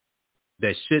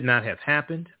that should not have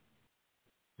happened,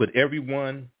 but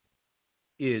everyone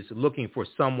is looking for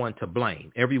someone to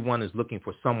blame. Everyone is looking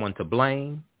for someone to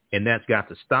blame, and that's got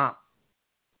to stop.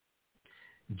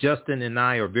 Justin and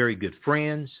I are very good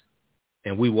friends,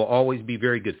 and we will always be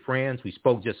very good friends. We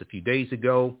spoke just a few days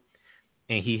ago,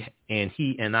 and he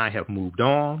and I have moved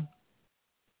on,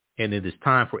 and it is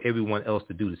time for everyone else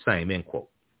to do the same, end quote.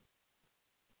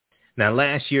 Now,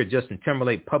 last year, Justin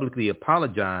Timberlake publicly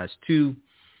apologized to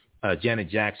Janet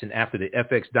Jackson after the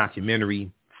FX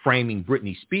documentary Framing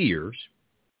Britney Spears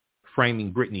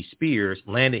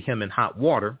landed him in hot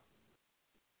water.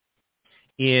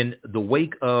 In the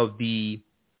wake of the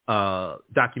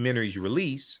documentary's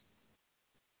release,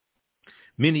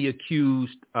 many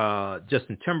accused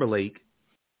Justin Timberlake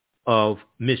of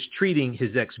mistreating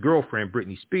his ex-girlfriend,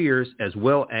 Britney Spears, as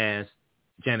well as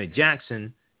Janet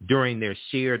Jackson during their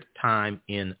shared time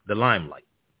in the limelight.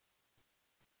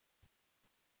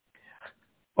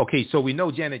 Okay, so we know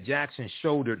Janet Jackson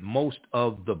shouldered most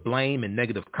of the blame and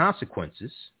negative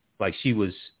consequences, like she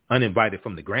was uninvited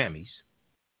from the Grammys,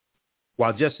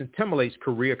 while Justin Timberlake's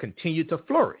career continued to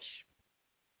flourish.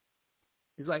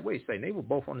 He's like, wait a second, they were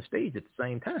both on the stage at the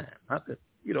same time.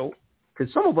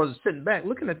 Because some of us are sitting back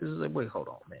looking at this and like, wait, hold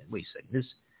on, man, wait a second.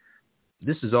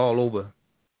 This is all over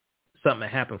something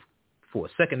that happened for a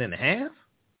second and a half?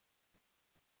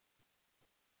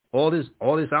 All this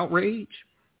outrage?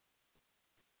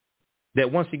 That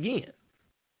once again,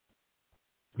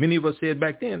 many of us said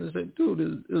back then, they said,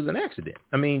 dude, it was an accident.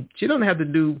 I mean, she doesn't have to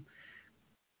do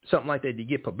something like that to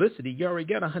get publicity. You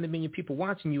already got 100 million people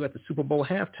watching you at the Super Bowl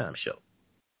halftime show.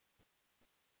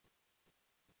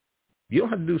 You don't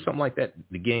have to do something like that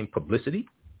to gain publicity.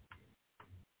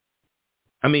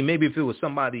 I mean, maybe if it was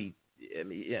somebody,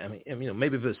 maybe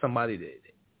if it was somebody that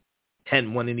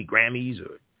hadn't won any Grammys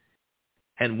or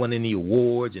hadn't won any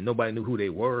awards and nobody knew who they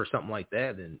were or something like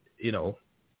that, and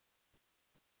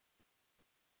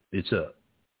it's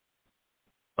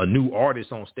a new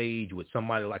artist on stage with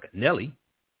somebody like a Nelly,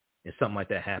 and something like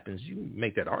that happens, you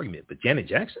make that argument. But Janet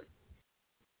Jackson,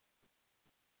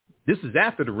 this is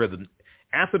after the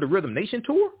Rhythm Nation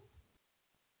tour.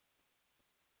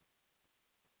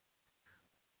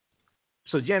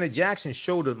 So Janet Jackson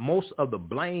shouldered most of the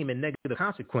blame and negative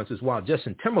consequences while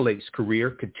Justin Timberlake's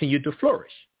career continued to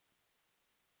flourish.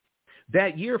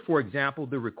 That year, for example,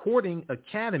 the Recording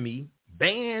Academy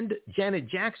banned Janet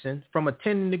Jackson from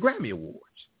attending the Grammy Awards,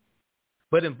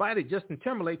 but invited Justin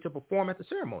Timberlake to perform at the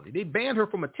ceremony. They banned her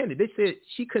from attending. They said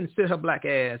she couldn't sit her black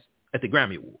ass at the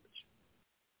Grammy Awards.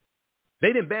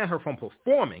 They didn't ban her from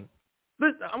performing.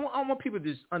 Listen, I want people to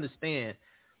just understand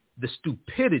the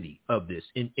stupidity of this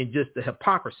and just the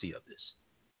hypocrisy of this.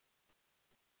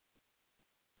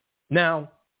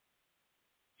 Now,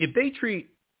 if they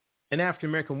treat an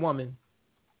African-American woman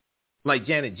like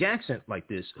Janet Jackson like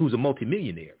this, who's a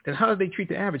multimillionaire, then how do they treat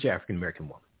the average African-American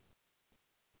woman?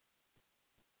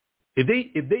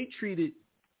 If they treated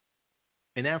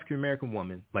an African-American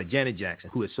woman like Janet Jackson,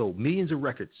 who has sold millions of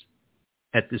records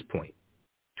at this point,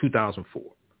 2004,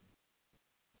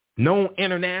 known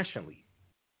internationally,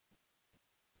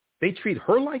 they treat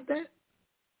her like that,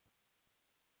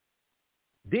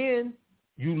 then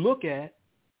you look at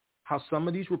how some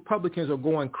of these Republicans are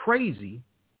going crazy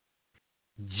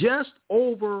just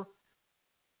over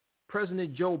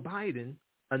President Joe Biden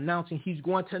announcing he's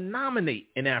going to nominate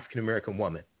an African-American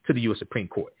woman to the U.S. Supreme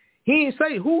Court. He ain't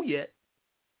say who yet.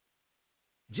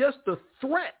 Just the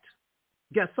threat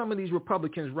got some of these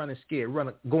Republicans running scared,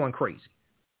 going crazy,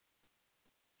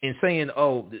 and saying,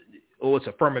 oh, it's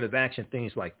affirmative action,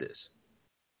 things like this.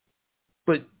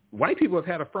 But white people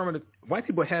had affirmative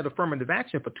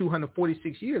action for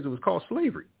 246 years. It was called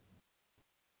slavery.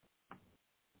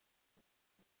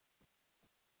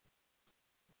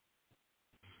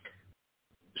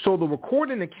 So the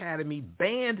Recording Academy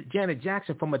banned Janet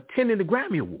Jackson from attending the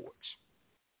Grammy Awards.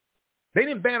 They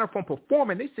didn't ban her from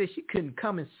performing. They said she couldn't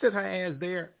come and sit her ass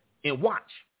there and watch.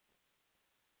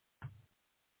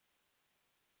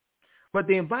 But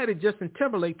they invited Justin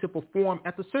Timberlake to perform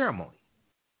at the ceremony.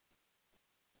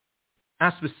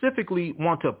 I specifically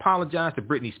want to apologize to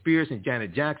Britney Spears and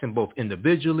Janet Jackson, both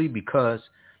individually, because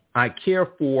I care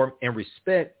for and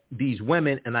respect these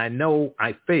women, and I know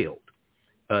I failed.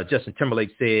 Justin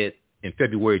Timberlake said in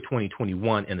February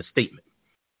 2021 in a statement.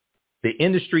 The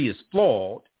industry is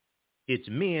flawed. It's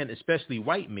men, especially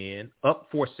white men, up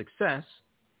for success.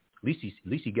 At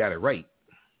least he got it right.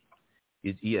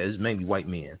 It's mainly white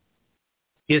men.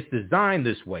 It's designed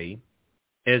this way.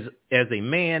 As a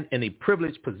man in a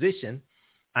privileged position,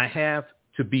 I have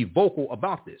to be vocal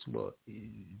about this. Well,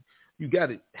 you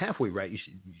got it halfway right. You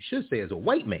should say as a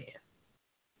white man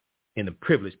in a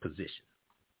privileged position,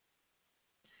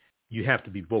 you have to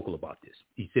be vocal about this.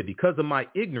 He said, because of my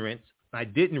ignorance, I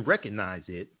didn't recognize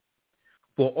it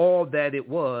for all that it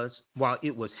was while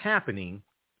it was happening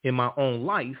in my own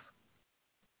life,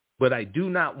 but I do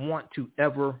not want to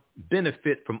ever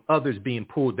benefit from others being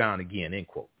pulled down again, end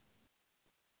quote.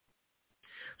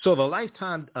 So the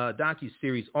Lifetime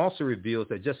docuseries also reveals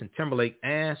that Justin Timberlake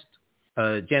asked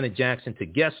Janet Jackson to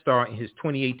guest star in his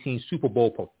 2018 Super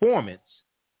Bowl performance,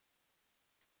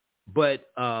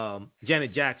 but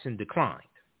Janet Jackson declined.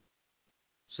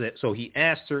 So he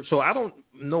asked her. So I don't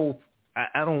know.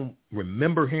 I don't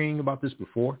remember hearing about this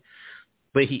before,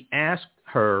 but he asked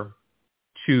her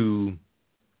to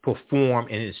perform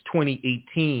in his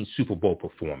 2018 Super Bowl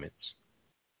performance,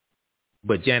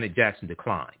 but Janet Jackson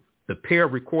declined. The pair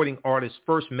of recording artists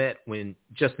first met when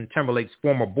Justin Timberlake's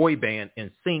former boy band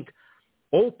NSYNC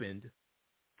opened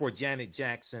for Janet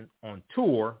Jackson on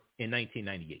tour in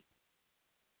 1998.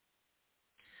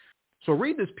 So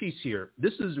read this piece here.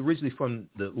 This is originally from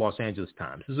the Los Angeles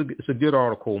Times. It's a good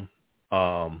article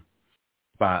by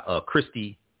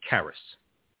Christy Karras.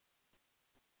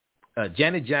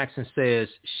 Janet Jackson says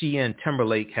she and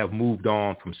Timberlake have moved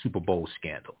on from Super Bowl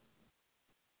scandal.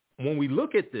 When we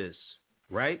look at this,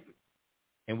 right,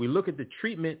 and we look at the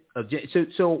treatment of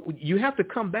so you have to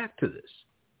come back to this.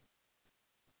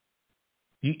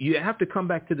 You have to come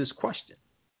back to this question.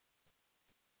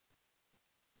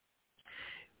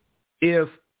 If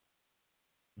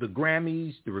the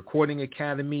Grammys, the Recording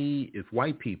Academy, if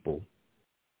white people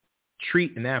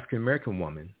treat an African-American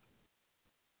woman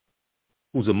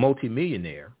who's a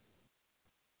multimillionaire,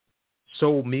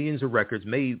 sold millions of records,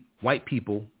 made white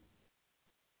people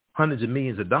hundreds of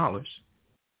millions of dollars,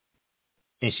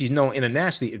 and she's known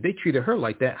internationally, if they treated her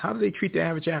like that, how do they treat the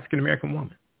average African-American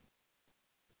woman?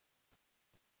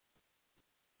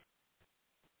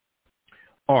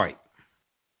 All right.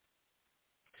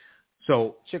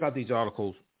 So check out these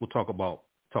articles. We'll talk about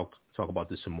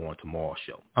this some more on tomorrow's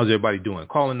show. How's everybody doing?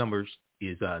 Calling numbers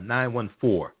is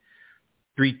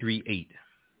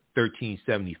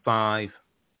 914-338-1375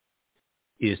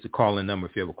 is the call-in number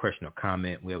if you have a question or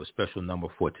comment. We have a special number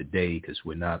for today because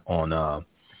we're not on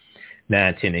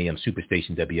 9:10 a.m.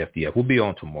 Superstation WFDF. We'll be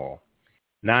on tomorrow.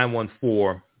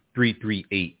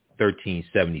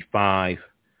 914-338-1375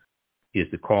 is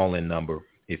the call-in number.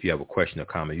 If you have a question or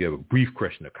comment, you have a brief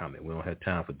question or comment. We don't have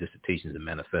time for dissertations and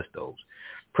manifestos.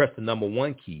 Press the number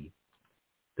 1 key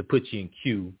to put you in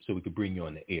queue so we can bring you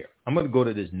on the air. I'm going to go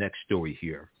to this next story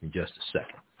here in just a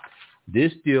second.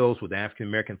 This deals with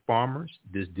African-American farmers.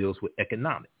 This deals with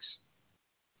economics.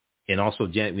 And also,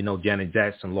 we know Janet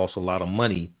Jackson lost a lot of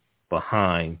money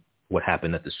behind what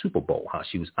happened at the Super Bowl, how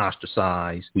she was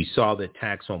ostracized. We saw the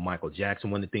attacks on Michael Jackson.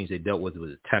 One of the things they dealt with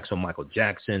was attacks on Michael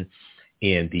Jackson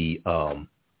and the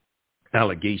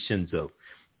allegations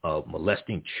of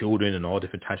molesting children and all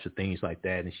different types of things like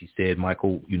that. And she said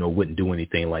Michael, wouldn't do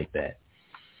anything like that.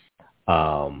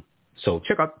 So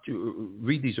check out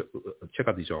these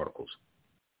articles.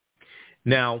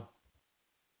 Now,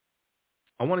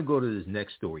 I want to go to this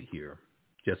next story here,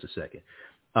 just a second.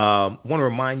 I want to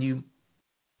remind you,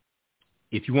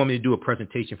 if you want me to do a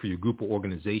presentation for your group or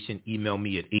organization, email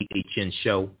me at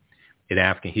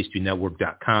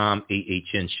ahnshow@africanhistorynetwork.com,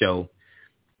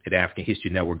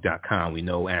 ahnshow@africanhistorynetwork.com. We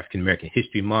know African American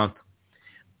History Month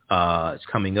is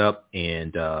coming up,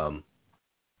 and the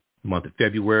month of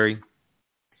February.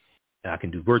 I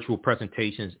can do virtual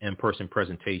presentations, in-person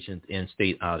presentations,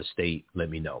 in-state, out-of-state.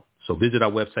 Let me know. So visit our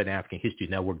website,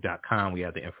 AfricanHistoryNetwork.com. We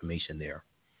have the information there.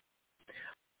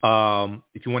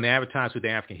 If you want to advertise with the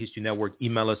African History Network,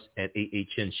 email us at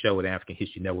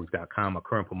ahnshow@africanhistorynetwork.com. Our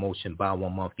current promotion, buy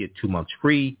 1 month, get 2 months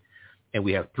free. And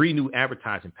we have 3 new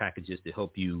advertising packages to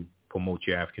help you promote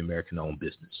your African-American-owned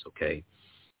business, okay?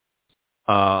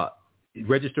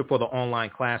 Register for the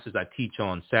online classes I teach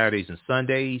on Saturdays and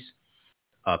Sundays.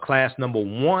 Class number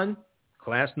one,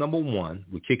 we're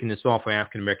kicking this off for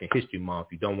African-American History Month.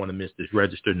 You don't want to miss this.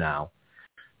 Register now.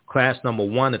 Class number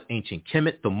 1 of Ancient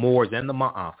Kemet, the Moors, and the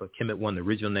Ma'afa. Kemet, one of the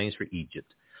original names for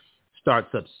Egypt.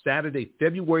 Starts up Saturday,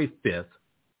 February 5th,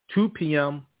 2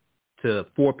 p.m. to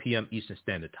 4 p.m. Eastern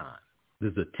Standard Time.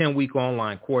 This is a 10-week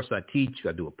online course I teach.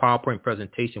 I do a PowerPoint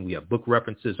presentation. We have book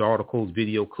references, articles,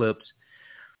 video clips,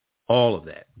 all of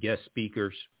that. Guest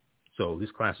speakers. So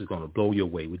this class is going to blow you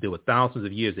away. We deal with thousands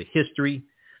of years of history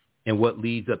and what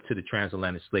leads up to the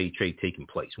transatlantic slave trade taking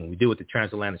place. When we deal with the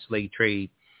transatlantic slave trade,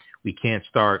 we can't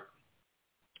start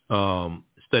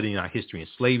studying our history and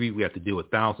slavery. We have to deal with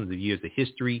thousands of years of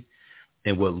history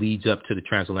and what leads up to the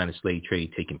transatlantic slave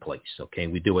trade taking place. Okay,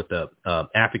 we deal with the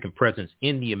African presence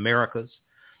in the Americas,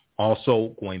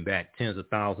 also going back tens of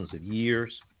thousands of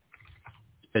years,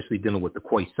 especially dealing with the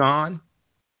Khoisan,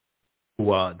 who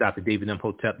Dr. David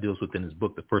Imhotep deals with in his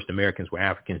book, The First Americans Were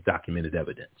Africans, Documented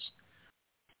Evidence.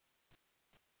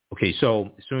 Okay,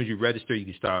 so as soon as you register, you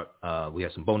can start. We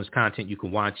have some bonus content you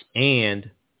can watch, and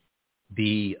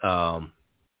the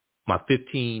my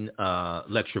 15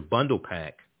 lecture bundle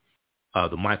pack,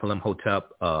 the Michael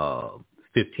Imhotep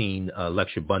 15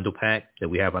 lecture bundle pack that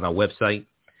we have on our website.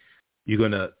 You're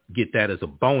going to get that as a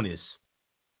bonus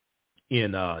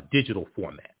in digital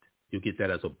format. You'll get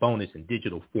that as a bonus in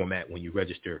digital format when you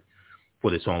register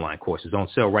for this online course. It's on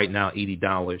sale right now,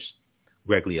 $80,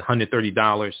 regularly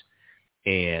 $130.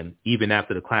 And even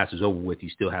after the class is over with, you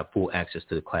still have full access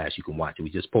to the class. You can watch it. We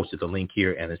just posted the link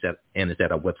here, and it's at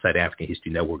our website,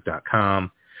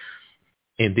 AfricanHistoryNetwork.com.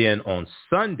 And then on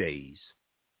Sundays,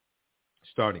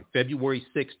 starting February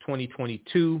 6,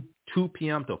 2022, 2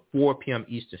 p.m. to 4 p.m.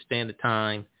 Eastern Standard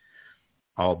Time,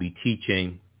 I'll be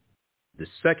teaching the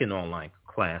second online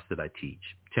class that I teach,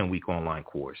 10-week online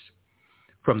course,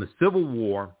 From the Civil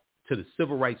War to the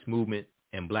Civil Rights Movement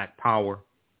and Black Power,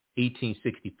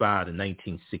 1865 to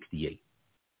 1968.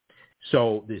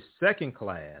 So this second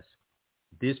class,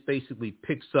 this basically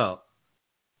picks up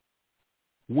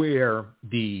where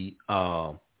the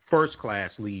first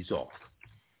class leaves off.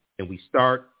 And we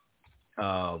start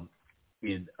in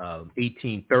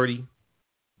 1830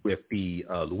 with the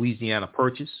Louisiana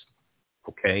Purchase,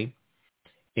 okay?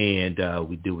 And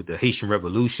we deal with the Haitian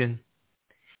Revolution,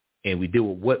 and we deal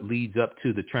with what leads up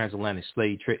to the transatlantic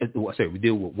slave trade. We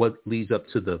deal with what leads up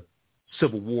to the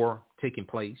Civil War taking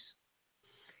place.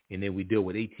 And then we deal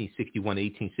with 1861 to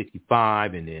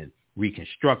 1865, and then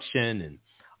Reconstruction, and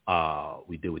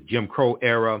we deal with Jim Crow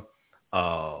era,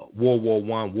 World War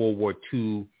I, World War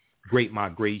II, Great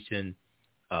Migration,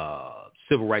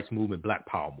 Civil Rights Movement, Black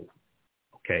Power Movement.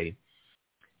 Okay?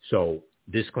 So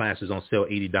this class is on sale,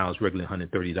 $80, regularly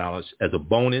 $130. As a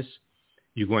bonus,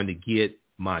 you're going to get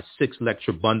my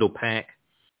 6-lecture bundle pack,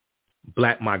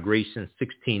 Black Migration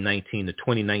 1619 to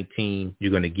 2019.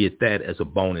 You're going to get that as a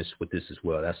bonus with this as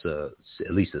well. That's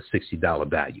at least a $60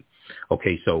 value.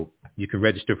 Okay, so you can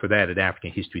register for that at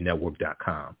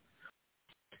AfricanHistoryNetwork.com.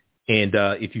 And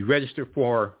if you register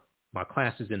for my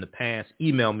classes in the past,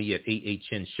 email me at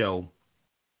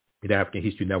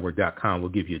ahnshow@AfricanHistoryNetwork.com. We'll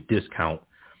give you a discount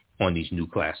on these new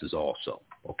classes also.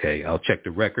 Okay, I'll check the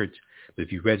records. But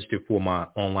if you register for my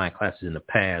online classes in the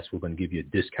past, we're going to give you a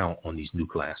discount on these new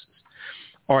classes.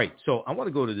 All right, so I want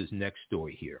to go to this next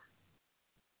story here.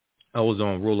 I was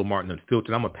on Roland Martin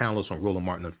Unfiltered. I'm a panelist on Roland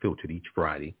Martin Unfiltered each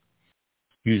Friday,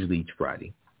 usually each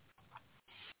Friday.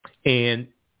 And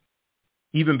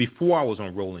even before I was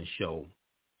on Roland's show,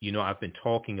 you know, I've been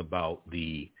talking about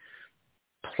the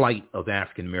plight of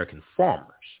African-American farmers.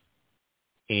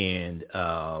 And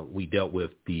we dealt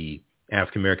with the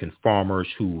African-American farmers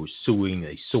who were suing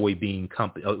a soybean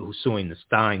company, who suing the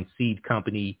Stein Seed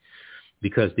Company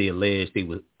because they alleged they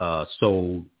were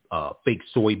sold fake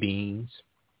soybeans.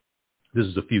 This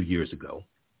is a few years ago.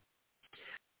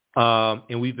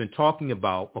 And we've been talking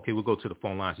about, okay, we'll go to the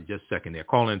phone lines in just a second there.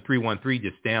 Call in 313,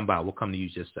 just stand by. We'll come to you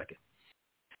in just a second.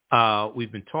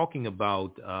 We've been talking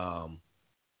about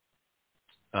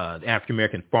the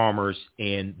African-American farmers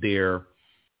and their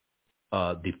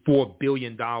the $4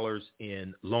 billion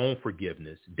in loan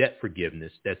forgiveness, debt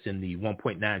forgiveness, that's in the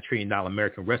 $1.9 trillion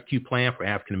American Rescue Plan for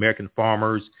African-American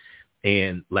farmers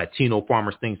and Latino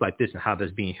farmers, things like this, and how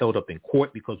that's being held up in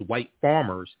court because white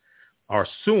farmers are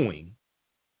suing,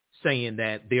 saying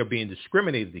that they're being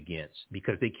discriminated against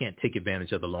because they can't take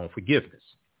advantage of the loan forgiveness.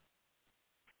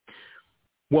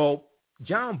 Well,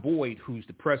 John Boyd, who's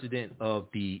the president of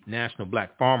the National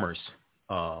Black Farmers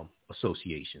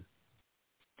Association,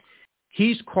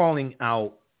 he's calling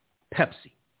out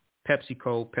Pepsi,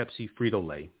 PepsiCo, Pepsi,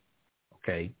 Frito-Lay,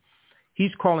 okay?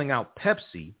 He's calling out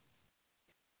Pepsi,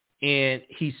 and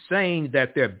he's saying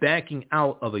that they're backing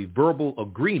out of a verbal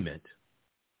agreement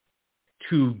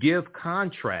to give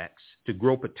contracts to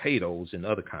grow potatoes and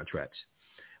other contracts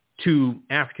to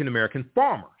African-American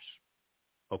farmers,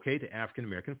 okay, to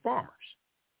African-American farmers.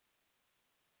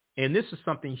 And this is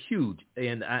something huge,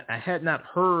 and I had not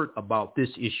heard about this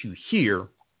issue here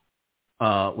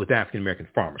with African-American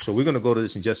farmers. So we're going to go to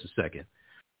this in just a second.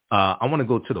 I want to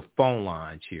go to the phone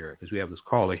lines here because we have this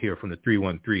caller here from the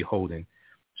 313 holding.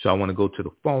 So I want to go to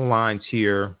the phone lines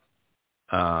here.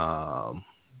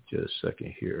 Just a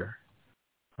second here.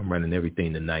 I'm running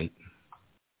everything tonight.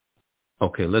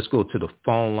 Okay, let's go to the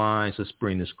phone lines. Let's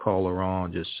bring this caller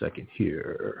on just a second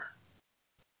here.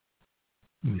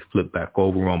 Let me flip back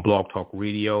over on Blog Talk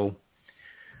Radio.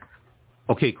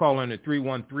 Okay, caller in the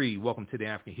 313. Welcome to the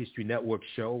African History Network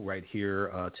show right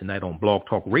here tonight on Blog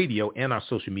Talk Radio and our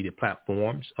social media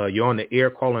platforms. You're on the air.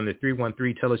 Caller in the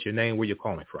 313. Tell us your name, where you're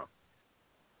calling from.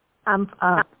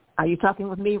 Are you talking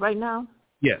with me right now?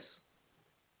 Yes.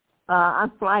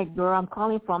 I'm Fly Girl. I'm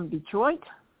calling from Detroit.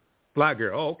 Fly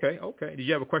Girl. Oh, okay. Okay. Did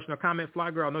you have a question or comment,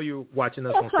 Fly Girl? I know you're watching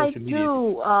us on social media. Yes,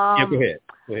 I do. Yeah, go ahead.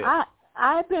 Go ahead.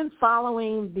 I've been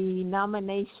following the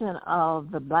nomination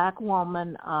of the black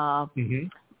woman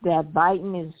that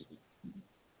Biden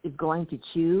is going to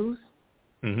choose.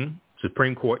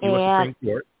 Supreme Court, U.S. Supreme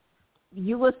Court.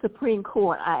 U.S. Supreme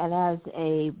Court. And as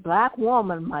a black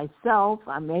woman myself,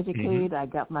 I'm educated. I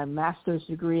got my master's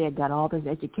degree. I got all this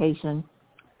education.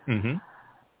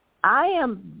 I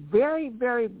am very,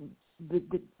 very.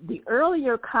 The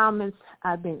earlier comments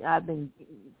I've been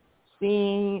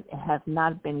seeing have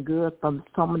not been good from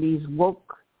some of these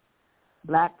woke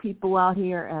black people out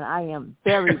here, and I am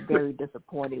very, very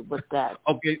disappointed with that.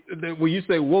 Okay, when you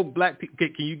say woke black people,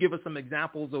 can you give us some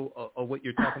examples of what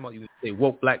you're talking about? You say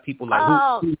woke black people, like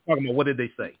who's talking about? What did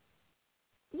they say?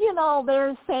 You know,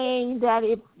 they're saying that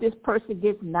if this person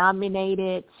gets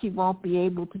nominated, she won't be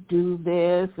able to do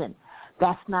this, and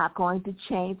that's not going to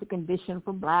change the condition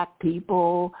for black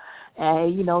people.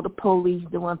 You know, the police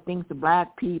doing things to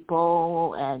black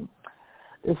people, and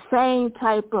the same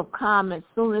type of comments.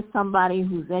 As soon as somebody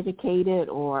who's educated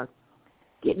or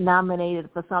get nominated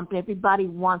for something, everybody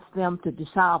wants them to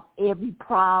solve every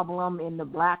problem in the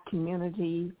black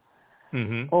community.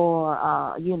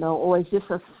 Or, you know, or it's just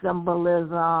a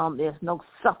symbolism. There's no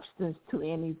substance to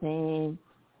anything.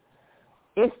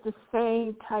 It's the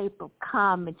same type of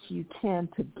comments you tend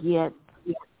to get.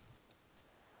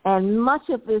 And much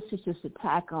of this is just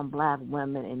attack on black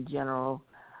women in general.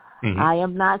 I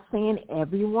am not saying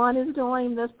everyone is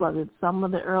doing this, but some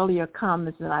of the earlier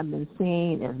comments that I've been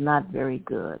seeing is not very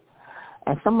good.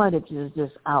 And some of it is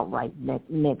just outright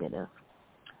negative.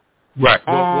 Right.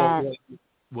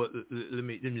 Well, let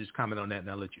me just comment on that, and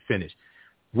I'll let you finish.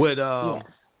 What a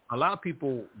lot of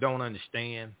people don't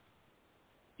understand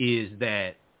is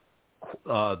that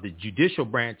the judicial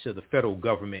branch of the federal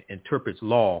government interprets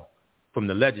law from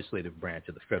the legislative branch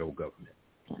of the federal government.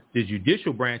 The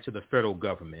judicial branch of the federal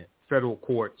government, federal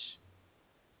courts,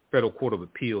 Federal Court of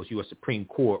Appeals, U.S. Supreme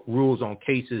Court, rules on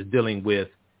cases dealing with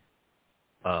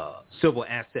civil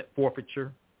asset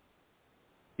forfeiture.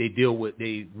 They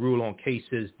rule on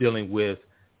cases dealing with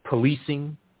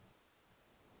policing.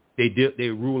 They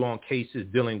rule on cases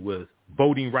dealing with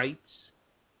voting rights,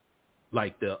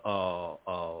 like the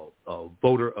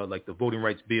voting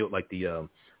rights bill, like the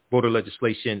voter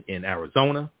legislation in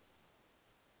Arizona.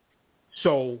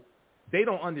 So they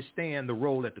don't understand the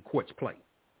role that the courts play.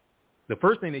 The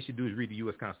first thing they should do is read the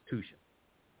U.S. Constitution.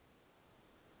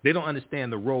 They don't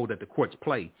understand the role that the courts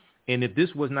play. And if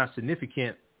this was not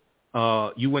significant,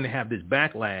 you wouldn't have this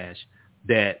backlash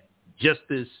that just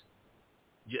this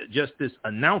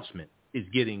announcement is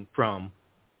getting from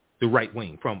the right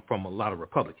wing, from a lot of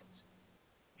Republicans.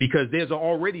 Because there's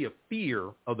already a fear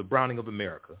of the browning of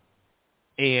America.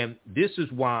 And this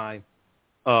is why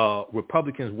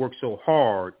Republicans work so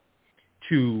hard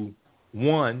to,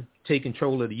 one, take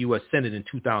control of the U.S. Senate in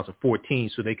 2014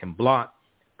 so they can block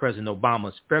President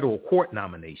Obama's federal court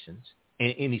nominations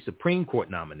and any Supreme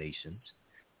Court nominations.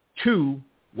 Two,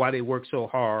 why they work so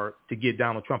hard to get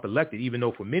Donald Trump elected, even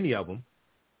though for many of them,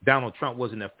 Donald Trump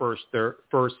wasn't their first,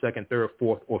 second, third,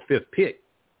 fourth, or fifth pick.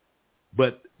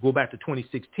 But go back to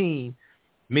 2016,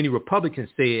 many Republicans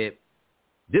said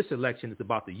this election is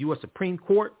about the U.S. Supreme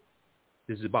Court.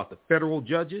 This is about the federal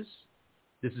judges.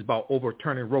 This is about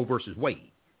overturning Roe versus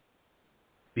Wade,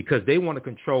 because they want to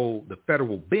control the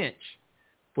federal bench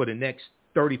for the next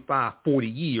 35, 40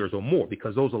 years or more,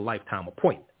 because those are lifetime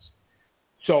appointments.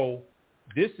 So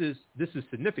this is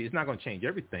significant. It's not going to change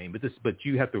everything, but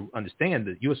you have to understand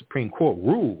that U.S. Supreme Court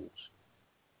rules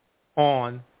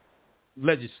on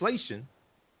legislation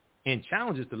and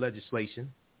challenges the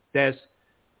legislation that's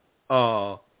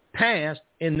passed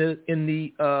in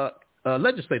the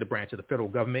legislative branch of the federal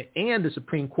government, and the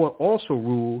Supreme Court also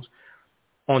rules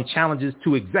on challenges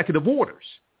to executive orders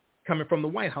coming from the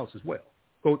White House as well.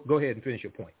 Go ahead and finish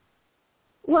your point.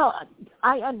 Well,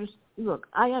 I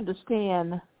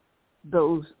understand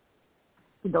those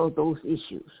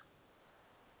issues.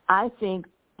 I think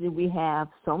that we have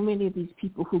so many of these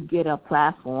people who get a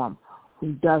platform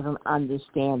who doesn't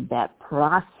understand that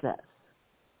process.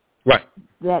 Right.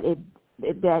 That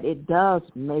it does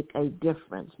make a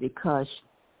difference, because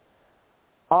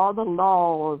all the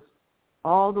laws,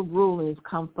 all the rulings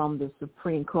come from the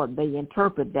Supreme Court. They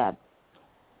interpret that.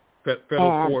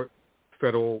 Federal Court,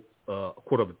 Federal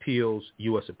Court of Appeals,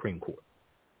 U.S. Supreme Court.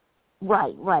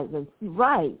 Right.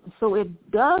 So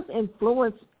it does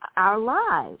influence our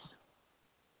lives.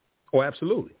 Oh,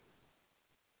 absolutely.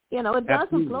 It does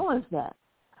influence that.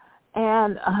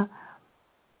 And,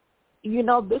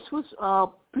 this was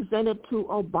presented to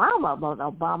Obama, but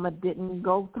Obama didn't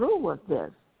go through with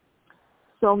this.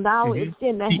 So now it's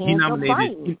in the hands of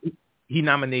Biden. He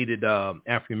nominated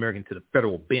African American to the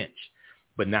federal bench,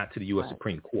 but not to the U.S.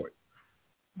 Supreme Court.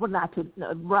 Well, not to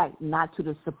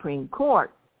the Supreme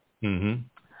Court. Mm-hmm.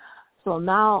 So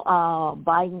now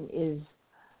Biden is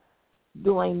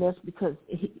doing this because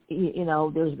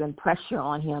there's been pressure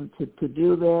on him to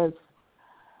do this,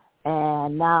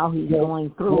 and now he's going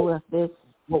through with this.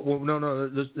 Well, no.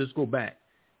 Let's go back.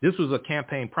 This was a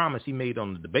campaign promise he made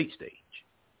on the debate stage.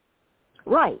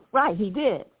 Right. He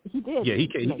did. Yeah, this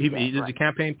is a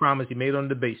campaign promise he made on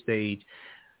the debate stage.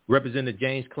 Representative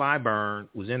James Clyburn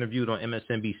was interviewed on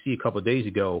MSNBC a couple of days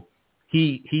ago.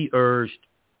 He urged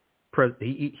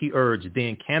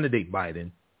then candidate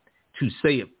Biden to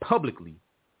say it publicly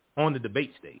on the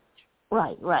debate stage.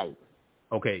 Right.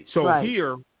 Okay, so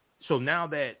now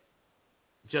that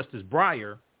Justice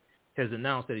Breyer has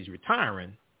announced that he's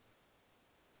retiring,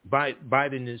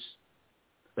 Biden is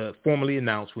formally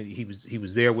announced when he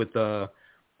was there with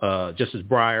Justice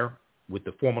Breyer with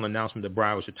the formal announcement that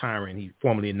Breyer was retiring. He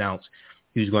formally announced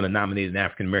he was going to nominate an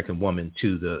African American woman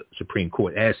to the Supreme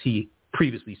Court, as he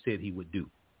previously said he would do.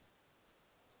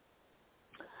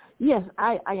 Yes,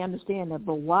 I understand that,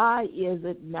 but why is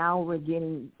it now we're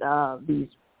getting these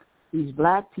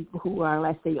black people who are,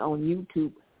 let's say, on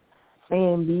YouTube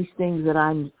saying these things that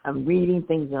I'm reading,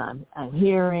 things that I'm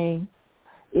hearing?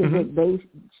 Is it they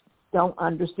don't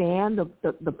understand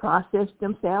the process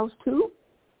themselves too?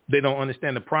 They don't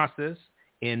understand the process,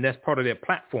 and that's part of their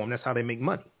platform. That's how they make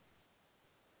money.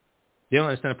 They don't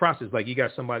understand the process. Like, you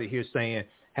got somebody here saying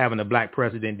having a black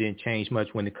president didn't change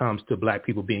much when it comes to black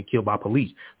people being killed by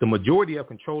police. The majority of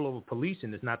control over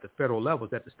policing is not the federal level,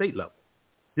 it's at the state level.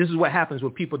 This is what happens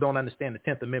when people don't understand the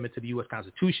 10th Amendment to the U.S.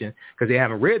 Constitution because they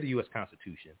haven't read the U.S.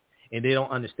 Constitution and they don't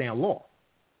understand law.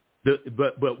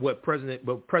 But what President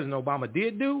Obama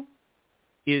did do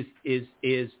is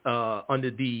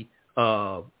under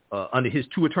his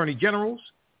two attorney generals,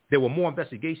 there were more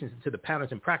investigations into the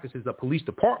patterns and practices of police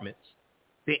departments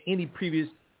than any previous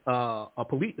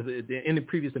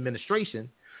administration.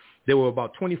 There were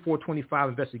about 24, 25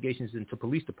 investigations into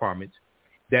police departments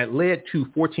that led to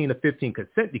 14 or 15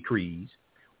 consent decrees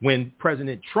when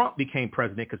President Trump became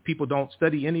president, because people don't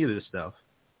study any of this stuff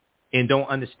and don't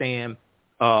understand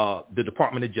the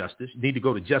Department of Justice. You need to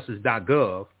go to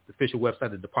justice.gov, the official website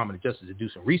of the Department of Justice, to do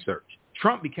some research.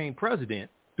 Trump became president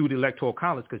through the Electoral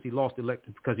College because he lost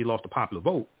the popular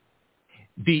vote.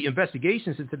 The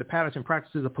investigations into the patterns and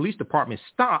practices of police departments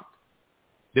stopped.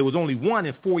 There was only one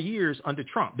in 4 years under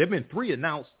Trump. There have been 3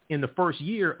 announced in the first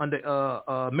year under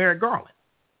Merrick Garland.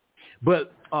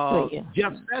 But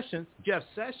Jeff Sessions,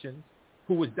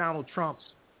 who was Donald Trump's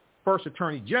first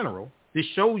attorney general, this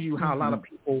shows you how a lot of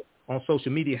people on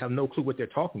social media have no clue what they're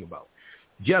talking about.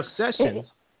 Jeff Sessions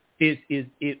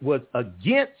was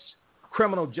against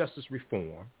criminal justice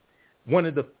reform. One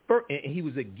of the first, and he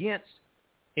was against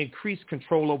increased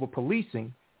control over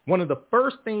policing. One of the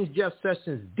first things Jeff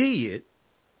Sessions did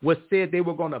was said they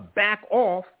were going to back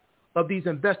off of these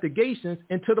investigations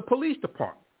into the police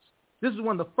departments. This is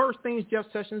one of the first things Jeff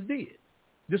Sessions did.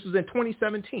 This was in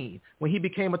 2017 when he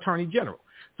became attorney general.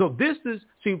 So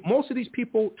most of these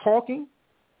people talking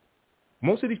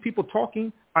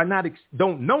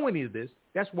don't know any of this.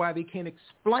 That's why they can't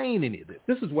explain any of this.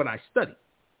 This is what I study.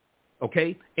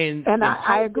 Okay, and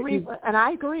I agree. And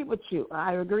I agree with you.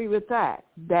 I agree with that.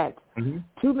 That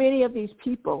too many of these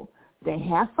people, they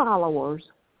have followers,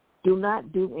 do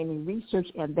not do any research,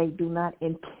 and they do not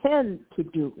intend to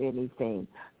do anything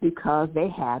because they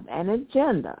have an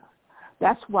agenda.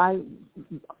 That's why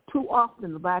too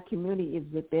often the black community is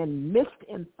been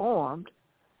misinformed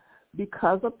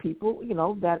because of people,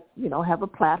 that have a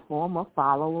platform of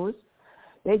followers.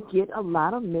 They get a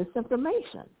lot of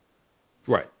misinformation.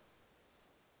 Right.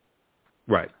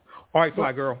 All right,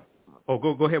 Fly Girl. Oh,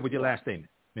 go ahead with your last statement,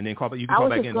 and then you can call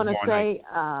back in tomorrow night.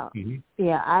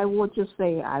 I will just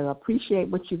say I appreciate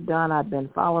what you've done. I've been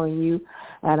following you,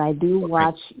 and I do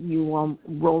watch you on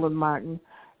Roland Martin,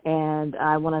 and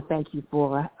I want to thank you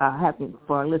for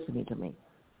listening to me.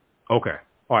 Okay.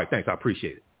 All right. Thanks. I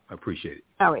appreciate it.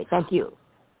 All right. Thank you.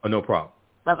 Oh, no problem.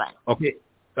 Bye-bye. Okay.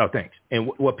 Oh, thanks.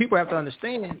 And what people have to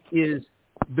understand is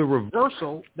the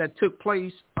reversal that took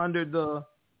place under the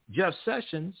Jeff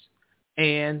Sessions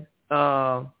and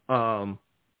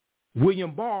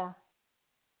William Barr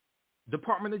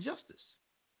Department of Justice.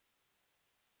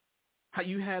 How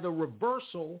you had a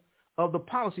reversal of the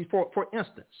policy. For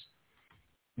instance,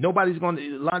 nobody's going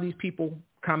to, a lot of these people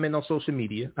comment on social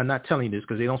media are not telling you this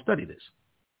because they don't study this.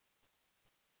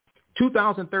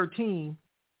 2013,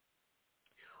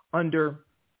 under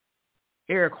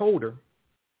Eric Holder,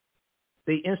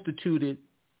 they instituted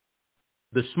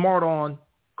the smart on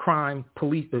crime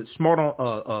police, smart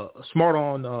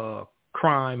on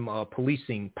crime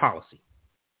policing policy.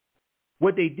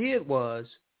 What they did was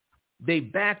they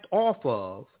backed off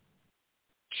of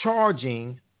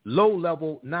charging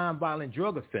low-level nonviolent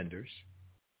drug offenders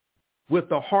with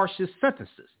the harshest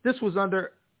sentences. This was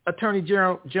under Attorney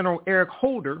General Eric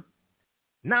Holder,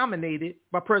 nominated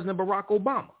by President Barack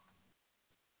Obama.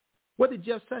 What did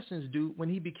Jeff Sessions do when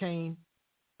he became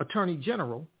Attorney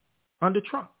General under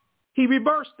Trump? He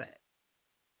reversed that.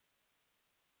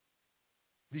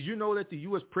 Did you know that the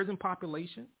U.S. prison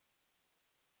population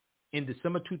in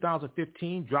December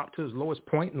 2015 dropped to its lowest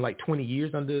point in like 20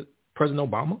 years under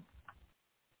President Obama?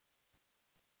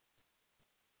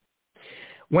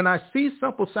 When I see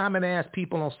simple Simon-ass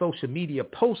people on social media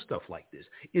post stuff like this,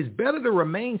 it's better to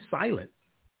remain silent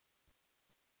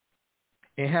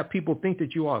and have people think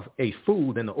that you are a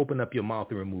fool than to open up your mouth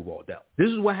and remove all doubt. This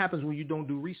is what happens when you don't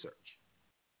do research.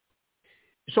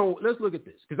 So let's look at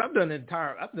this, because I've done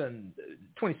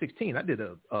 2016, I did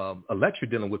a lecture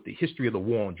dealing with the history of the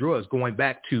war on drugs going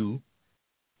back to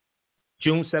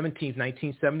June 17,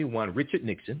 1971, Richard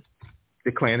Nixon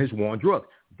declaring his war on drugs.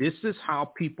 This is how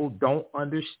people don't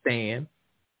understand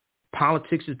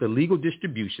politics is the legal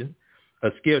distribution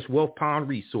of scarce wealth, power, and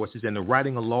resources, and the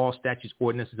writing of laws, statutes,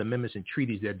 ordinances, amendments, and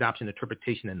treaties, their adoption,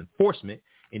 interpretation, and enforcement,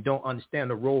 and don't understand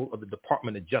the role of the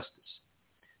Department of Justice.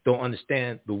 Don't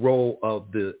understand the role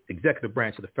of the executive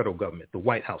branch of the federal government, the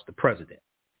White House, the president.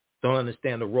 Don't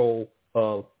understand the role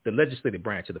of the legislative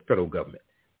branch of the federal government,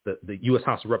 the U.S.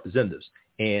 House of Representatives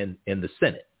and the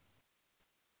Senate.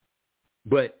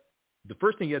 But the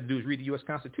first thing you have to do is read the U.S.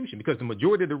 Constitution, because the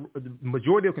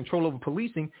majority of control over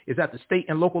policing is at the state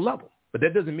and local level. But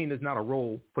that doesn't mean there's not a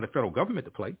role for the federal government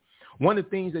to play. One of the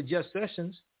things that Jeff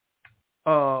Sessions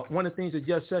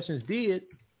did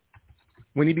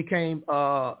when he became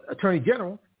Attorney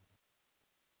General,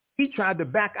 he tried to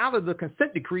back out of the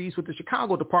consent decrees with the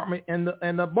Chicago Department and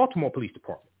the Baltimore Police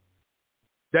Department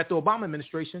that the Obama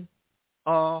administration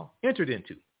entered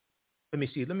into. Let me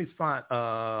see. Let me find.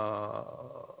 I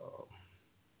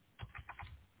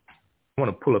want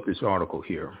to pull up this article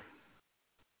here.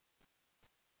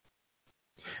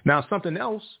 Now, something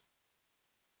else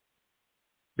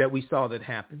that we saw that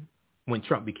happened when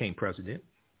Trump became president.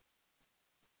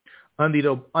 Under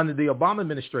the Obama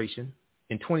administration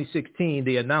in 2016,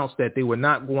 they announced that they were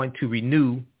not going to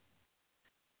renew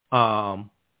contracts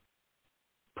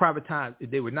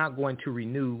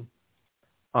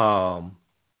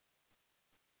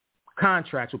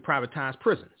with privatized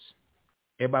prisons.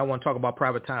 Everybody want to talk about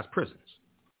privatized prisons.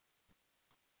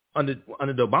 Under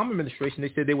the Obama administration,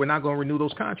 they said they were not going to renew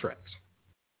those contracts.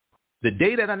 The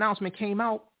day that announcement came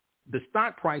out, the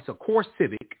stock price of Core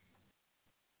Civic,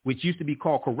 which used to be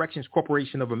called Corrections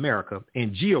Corporation of America,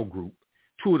 and Geo Group,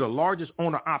 two of the largest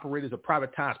owner-operators of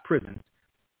privatized prisons,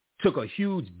 took a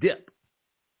huge dip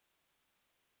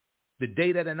the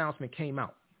day that announcement came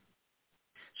out.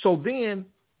 So then,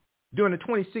 during the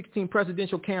 2016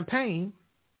 presidential campaign,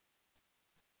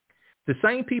 the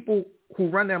same people who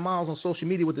run their mouths on social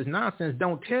media with this nonsense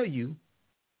don't tell you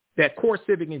that Core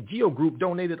Civic and Geo Group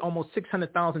donated almost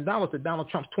 $600,000 to Donald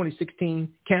Trump's 2016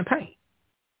 campaign.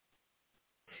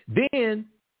 Then,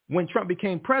 when Trump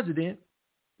became president,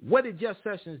 what did Jeff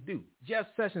Sessions do? Jeff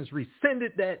Sessions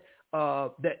rescinded that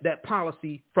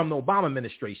policy from the Obama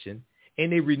administration,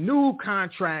 and they renewed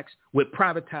contracts with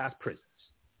privatized prisons.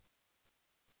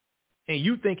 And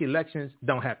you think elections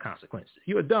don't have consequences.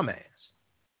 You're a dumbass.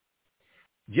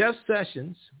 Jeff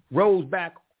Sessions rolls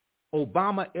back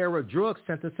Obama-era drug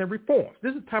sentencing reforms.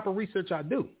 This is the type of research I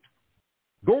do.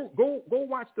 Go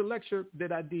watch the lecture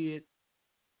that I did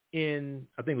in,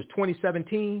 I think it was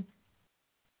 2017,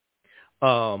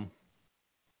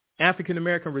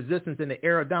 African-American resistance in the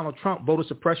era of Donald Trump, voter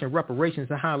suppression, reparations,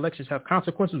 and how elections have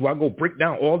consequences, where I go break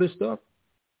down all this stuff.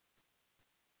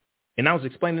 And I was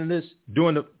explaining this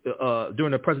during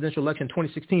the presidential election in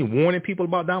 2016, warning people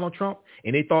about Donald Trump,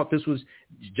 and they thought this was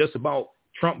just about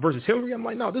Trump versus Hillary. I'm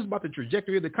like, no, this is about the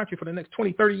trajectory of the country for the next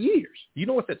 20, 30 years. You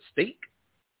know what's at stake?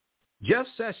 Jeff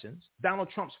Sessions, Donald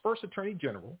Trump's first attorney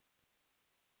general,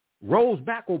 rolls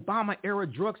back Obama-era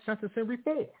drug sentencing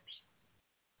reforms.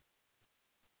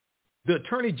 The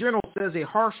Attorney General says a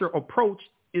harsher approach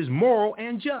is moral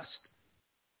and just.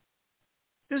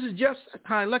 This is just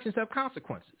how elections have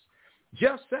consequences.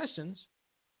 Jeff Sessions,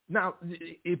 now,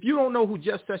 if you don't know who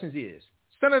Jeff Sessions is,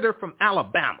 senator from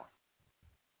Alabama.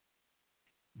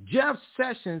 Jeff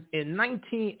Sessions in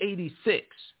 1986,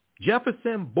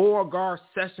 Jefferson Beauregard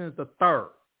Sessions III.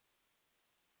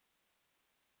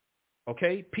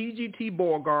 Okay, PGT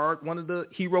Beauregard, one of the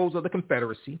heroes of the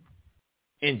Confederacy,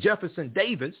 and Jefferson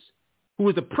Davis, who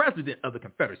is the president of the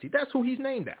Confederacy. That's who he's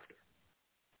named after.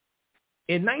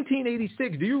 In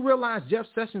 1986, do you realize Jeff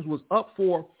Sessions was up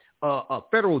for a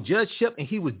federal judgeship and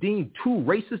he was deemed too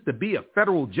racist to be a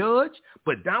federal judge,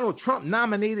 but Donald Trump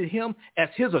nominated him as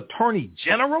his attorney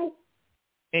general?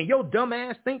 And your dumb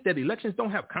ass think that elections don't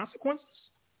have consequences?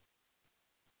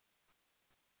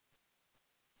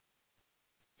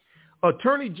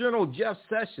 Attorney General Jeff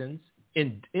Sessions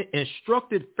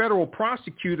instructed federal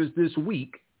prosecutors this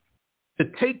week to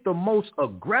take the most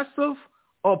aggressive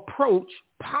approach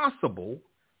possible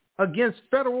against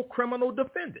federal criminal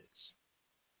defendants.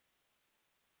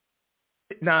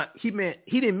 Now, he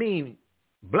didn't mean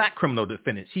black criminal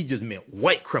defendants. He just meant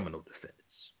white criminal defendants.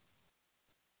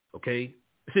 Okay?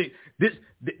 See,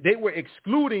 they were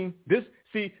excluding this.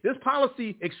 See, this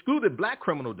policy excluded black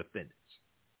criminal defendants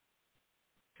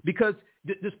because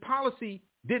this policy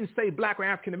didn't say black or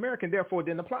African American, therefore it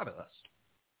didn't apply to us.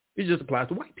 It just applies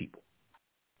to white people.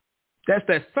 That's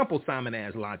that simple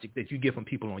Simon-ass logic that you get from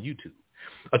people on YouTube.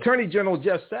 Attorney General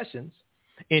Jeff Sessions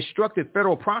instructed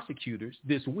federal prosecutors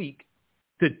this week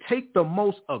to take the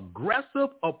most aggressive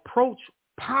approach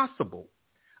possible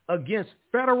against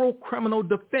federal criminal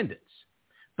defendants.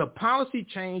 The policy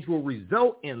change will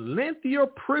result in lengthier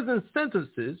prison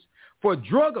sentences for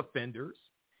drug offenders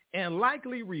and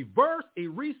likely reverse a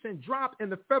recent drop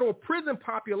in the federal prison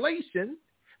population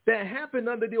that happened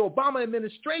under the Obama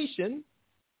administration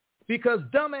because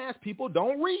dumbass people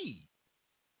don't read.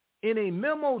 In a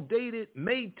memo dated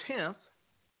May 10th,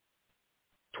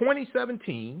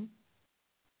 2017,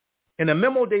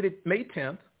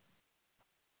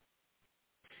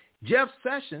 Jeff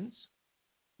Sessions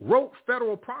wrote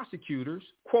federal prosecutors,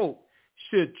 quote,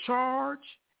 should charge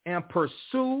and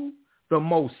pursue the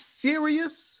most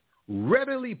serious,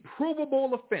 readily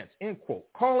provable offense, end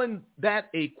quote, calling that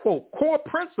a, quote, core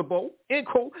principle, end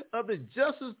quote, of the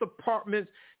Justice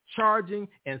Department's charging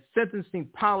and sentencing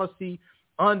policy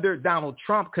under Donald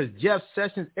Trump, because Jeff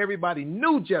Sessions, everybody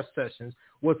knew Jeff Sessions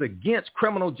was against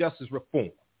criminal justice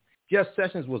reform. Jeff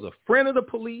Sessions was a friend of the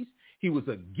police. He was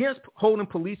against holding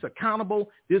police accountable.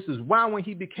 This is why when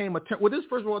he became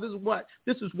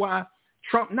this is why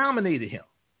Trump nominated him.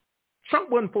 Trump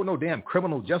wasn't for no damn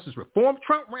criminal justice reform.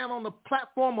 Trump ran on the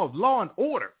platform of law and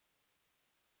order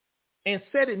and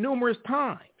said it numerous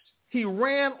times. He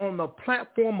ran on the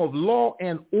platform of law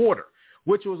and order,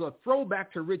 which was a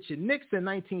throwback to Richard Nixon in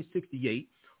 1968,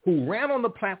 who ran on the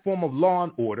platform of law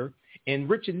and order. And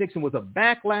Richard Nixon was a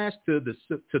backlash to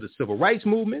the civil rights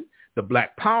movement, the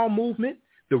Black Power movement,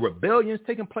 the rebellions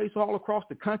taking place all across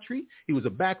the country. He was a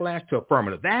backlash to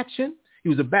affirmative action. He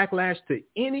was a backlash to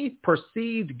any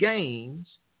perceived gains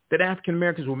that African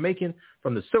Americans were making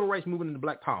from the civil rights movement and the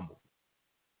Black Power movement.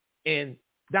 And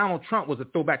Donald Trump was a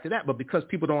throwback to that, but because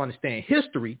people don't understand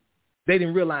history, they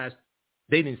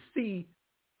didn't see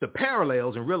the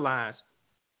parallels and realize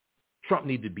Trump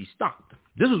needed to be stopped.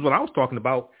 This is what I was talking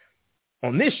about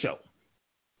on this show.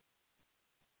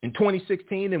 In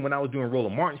 2016, and when I was doing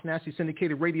Roland Martin's Nationally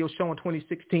Syndicated Radio Show in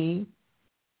 2016,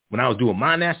 when I was doing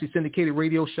my Nationally Syndicated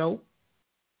Radio Show,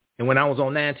 and when I was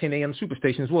on 910 AM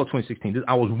Superstation as well, 2016,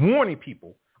 I was warning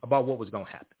people about what was going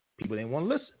to happen. People didn't want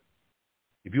to listen.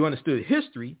 If you understood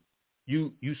history,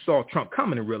 you saw Trump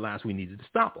coming and realized we needed to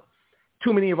stop him.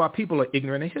 Too many of our people are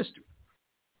ignorant of history.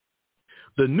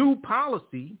 The new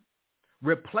policy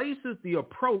replaces the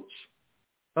approach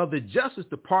of the Justice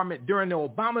Department during the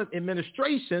Obama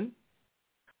administration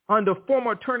under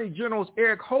former Attorney Generals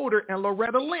Eric Holder and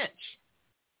Loretta Lynch.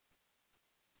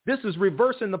 This is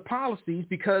reversing the policies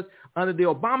because under the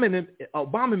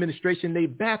Obama administration, they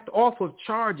backed off of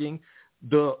charging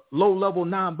the low-level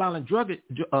nonviolent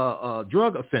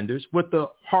drug offenders with the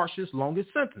harshest, longest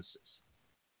sentences.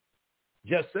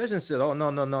 Jeff Sessions said, oh,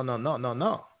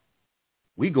 no.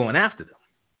 We going after them.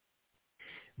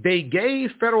 They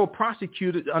gave federal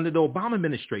prosecutors under the Obama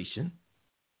administration,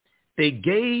 they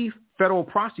gave federal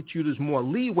prosecutors more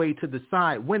leeway to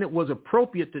decide when it was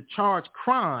appropriate to charge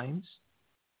crimes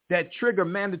that trigger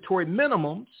mandatory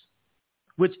minimums,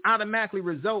 which automatically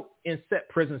result in set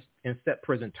prison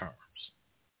terms.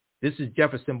 This is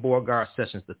Jefferson Beauregard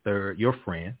Sessions III, your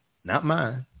friend, not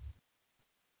mine.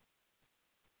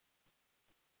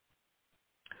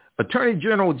 Attorney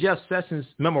General Jeff Sessions'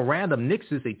 memorandum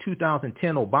nixes a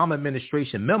 2010 Obama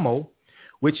administration memo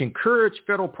which encouraged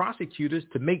federal prosecutors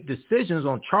to make decisions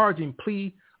on charging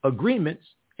plea agreements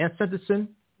and sentencing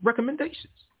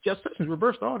recommendations. Jeff Sessions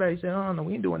reversed all that. He said, oh, no,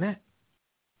 we ain't doing that.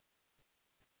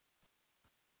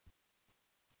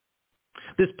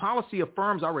 This policy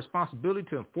affirms our responsibility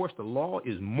to enforce the law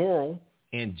is moral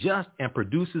and just and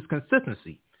produces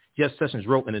consistency, Jeff Sessions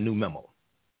wrote in a new memo.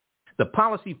 The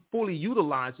policy fully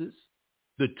utilizes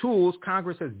the tools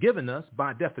Congress has given us.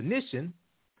 By definition,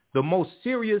 the most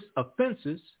serious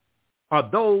offenses are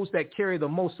those that carry the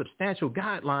most substantial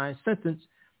guideline sentence,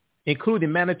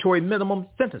 including mandatory minimum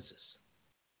sentences.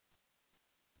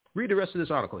 Read the rest of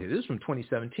this article here. This is from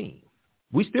 2017.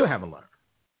 We still haven't learned.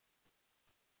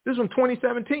 This is from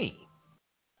 2017.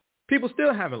 People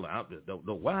still haven't learned. Don't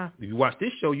know why. If you watch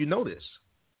this show, you know this.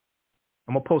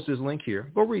 I'm going to post this link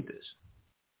here. Go read this.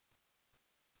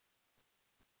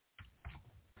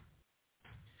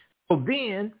 So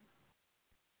then,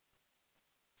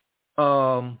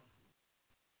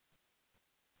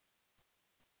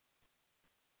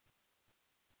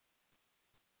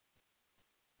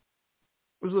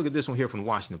 let's look at this one here from the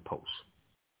Washington Post.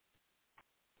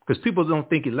 Because people don't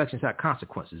think elections have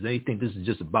consequences. They think this is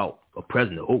just about a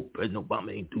president. Oh, President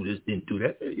Obama ain't do this, didn't do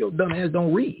that. Your dumb ass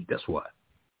don't read. That's why.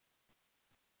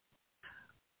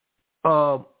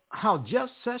 How Jeff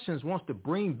Sessions wants to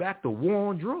bring back the war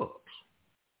on drugs.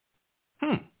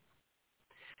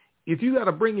 If you got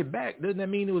to bring it back, doesn't that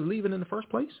mean it was leaving in the first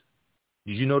place?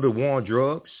 Did you know the war on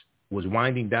drugs was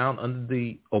winding down under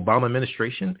the Obama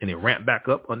administration and it ramped back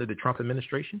up under the Trump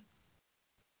administration?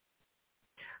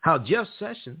 How Jeff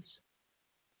Sessions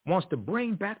wants to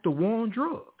bring back the war on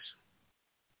drugs.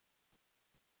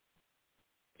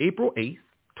 April 8th,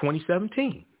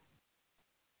 2017.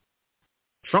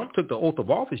 Trump took the oath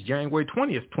of office January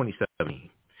 20th, 2017,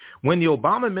 when the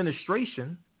Obama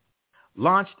administration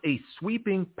launched a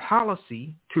sweeping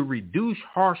policy to reduce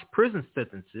harsh prison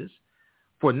sentences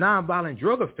for nonviolent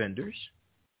drug offenders.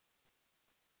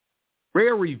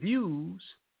 Rave reviews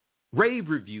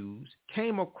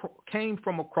came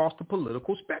from across the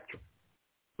political spectrum.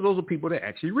 So those are people that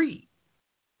actually read.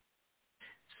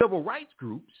 Civil rights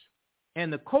groups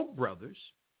and the Koch brothers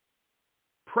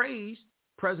praised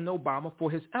President Obama for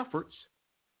his efforts,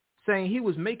 saying he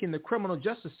was making the criminal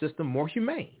justice system more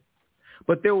humane.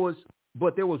 But there was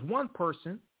one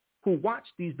person who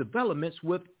watched these developments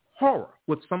with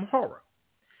some horror.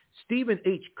 Stephen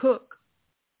H. Cook,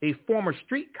 a former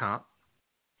street cop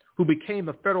who became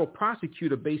a federal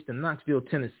prosecutor based in Knoxville,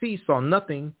 Tennessee, saw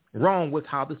nothing wrong with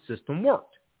how the system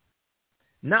worked.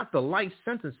 Not the life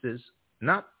sentences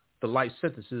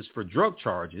for drug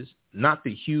charges, not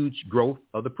the huge growth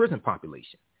of the prison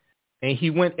population. And he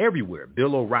went everywhere.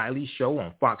 Bill O'Reilly's show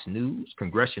on Fox News,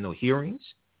 congressional hearings,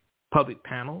 public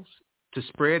panels, to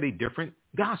spread a different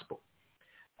gospel.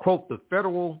 Quote, the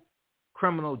federal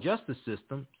criminal justice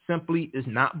system simply is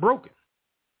not broken.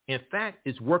 In fact,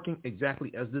 it's working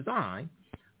exactly as designed,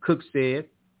 Cook said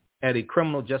at a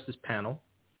criminal justice panel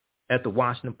at the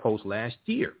Washington Post last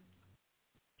year.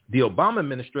 The Obama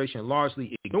administration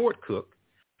largely ignored Cook,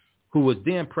 who was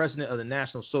then president of the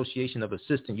National Association of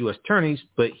Assistant U.S. Attorneys,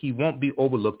 but he won't be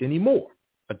overlooked anymore.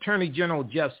 Attorney General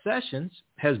Jeff Sessions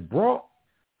has brought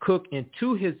Cook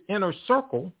into his inner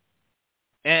circle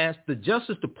at the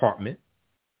Justice Department,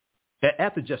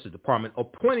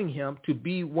 appointing him to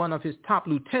be one of his top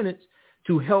lieutenants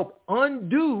to help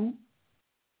undo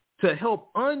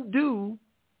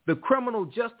the criminal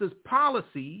justice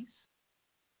policies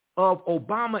of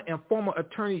Obama and former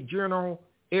Attorney General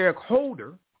Eric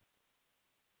Holder.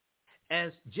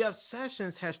 As Jeff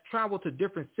Sessions has traveled to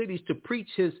different cities to preach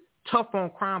his tough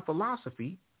on crime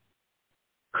philosophy,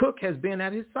 Cook has been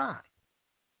at his side.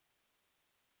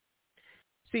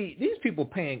 See, these people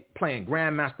playing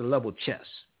grandmaster level chess.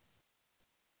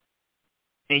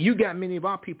 And you got many of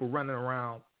our people running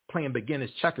around playing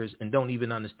beginner's checkers and don't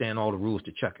even understand all the rules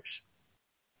to checkers.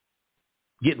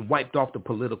 Getting wiped off the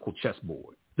political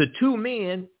chessboard. The two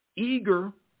men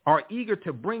are eager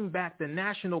to bring back the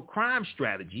national crime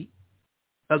strategy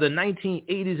of the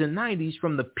 1980s and 90s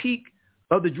from the peak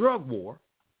of the drug war,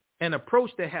 an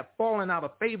approach that had fallen out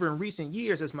of favor in recent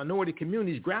years as minority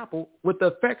communities grapple with the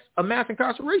effects of mass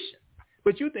incarceration.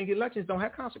 But you think elections don't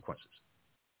have consequences.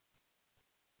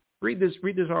 Read this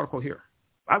article here.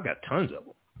 I've got tons of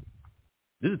them.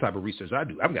 This is the type of research I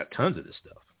do. I've got tons of this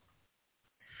stuff.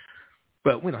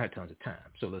 But we don't have tons of time,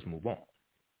 so let's move on.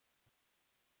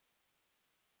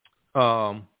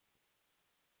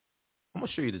 I'm going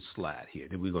to show you this slide here.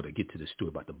 Then we're going to get to the story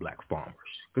about the black farmers.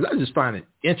 Because I just find it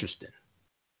interesting.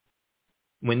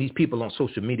 When these people on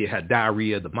social media have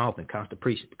diarrhea of the mouth and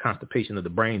constipation of the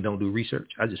brain, don't do research.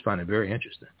 I just find it very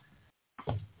interesting.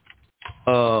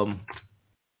 Let's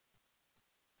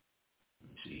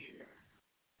see here.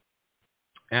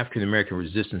 African-American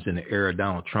resistance in the era of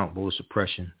Donald Trump, voter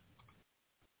suppression,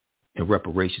 and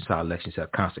reparations, how elections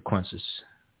have consequences.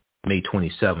 May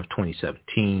 27th,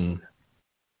 2017.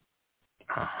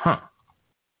 I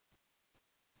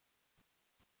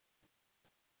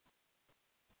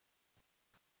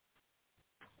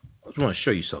just want to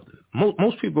show you something.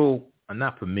 Most people are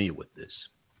not familiar with this.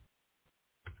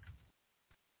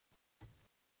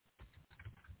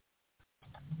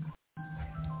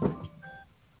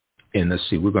 And let's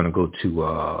see, we're going to go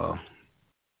to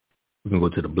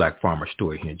the black farmer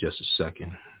story here in just a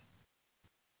second.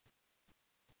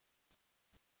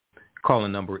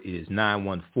 Calling number is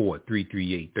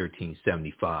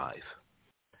 914-338-1375.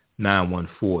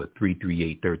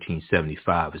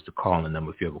 914-338-1375 is the calling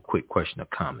number if you have a quick question or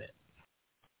comment.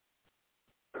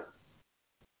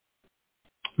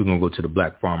 We're going to go to the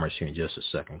black farmers here in just a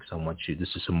second because I want you,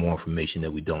 this is some more information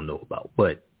that we don't know about.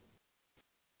 But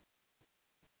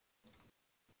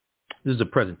this is a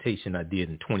presentation I did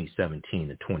in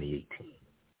 2017 and 2018.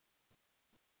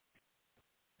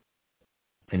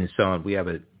 And it's on, we have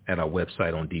it at our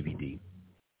website on DVD.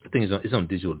 The thing is, it's on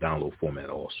digital download format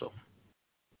also.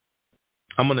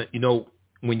 I'm going to,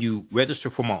 when you register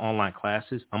for my online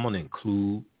classes, I'm going to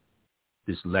include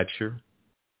this lecture.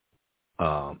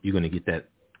 You're going to get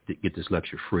this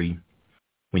lecture free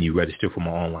when you register for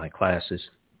my online classes.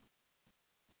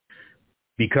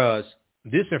 Because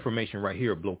this information right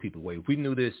here will blow people away. If we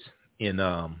knew this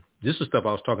this is stuff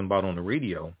I was talking about on the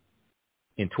radio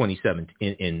in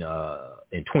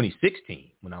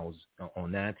 2016 when I was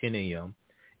on 9:10 a.m.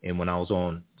 and when I was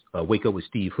on Wake Up with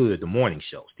Steve Hood, the morning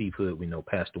show. Steve Hood, we know,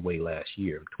 passed away last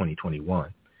year,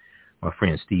 2021. My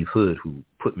friend Steve Hood, who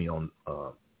put me on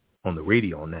the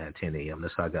radio on 9:10 a.m.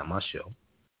 That's how I got my show.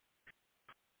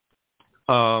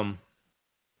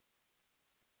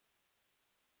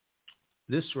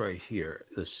 This right here,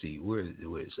 let's see, where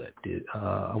is that?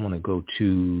 I want to go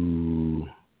to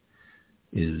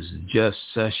is Jeff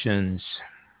Sessions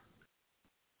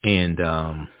and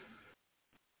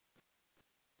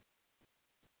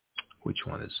which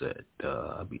one is that?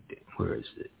 Where is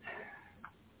it?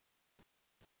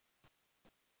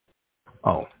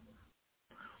 Oh,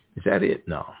 is that it?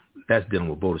 No, that's dealing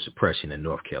with voter suppression in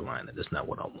North Carolina. That's not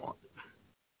what I want.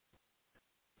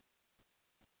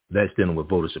 That's dealing with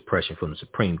voter suppression from the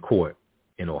Supreme Court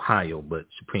in Ohio, but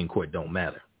Supreme Court don't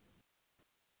matter.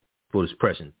 Voter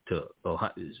suppression to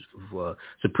Ohio.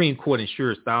 Supreme Court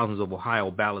ensures thousands of Ohio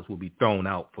ballots will be thrown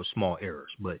out for small errors,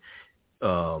 but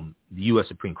the U.S.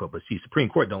 Supreme Court. But see, Supreme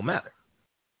Court don't matter.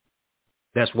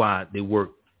 That's why they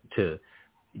work to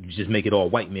just make it all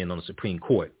white men on the Supreme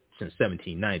Court since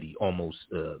 1790, almost.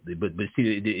 But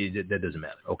see, that doesn't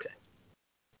matter. Okay.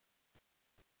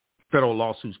 Federal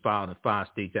lawsuits filed in 5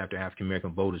 states after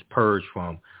African-American voters purged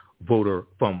from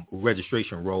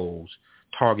registration rolls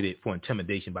targeted for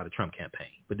intimidation by the Trump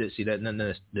campaign. But see, that don't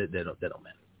matter.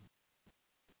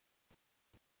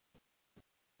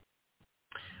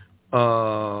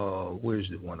 Where's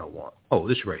the one I want? Oh,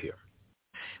 this right here.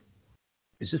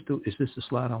 Is this the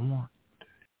slide I want?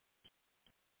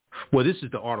 Well, this is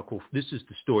the article. This is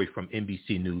the story from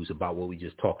NBC News about what we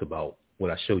just talked about, what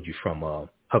I showed you from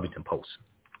Huffington Post.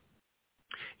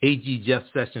 AG Jeff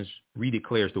Sessions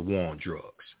redeclares the war on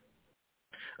drugs.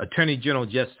 Attorney General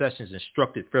Jeff Sessions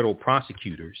instructed federal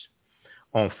prosecutors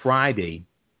on Friday,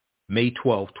 May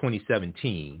 12,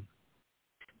 2017,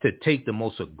 to take the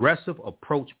most aggressive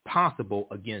approach possible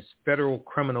against federal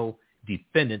criminal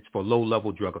defendants for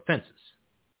low-level drug offenses.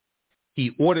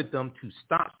 He ordered them to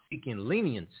stop seeking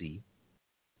leniency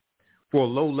for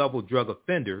low-level drug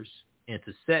offenders and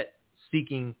to start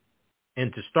seeking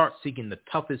the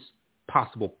toughest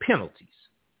possible penalties.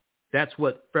 That's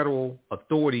what federal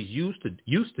authorities used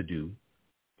to do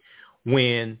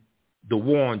when the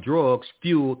war on drugs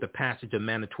fueled the passage of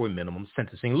mandatory minimum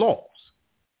sentencing laws.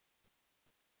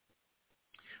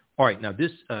 All right, now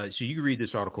this, so you can read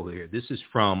this article here. This is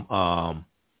from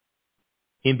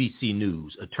NBC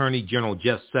News. Attorney General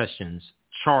Jeff Sessions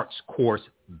charts course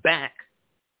back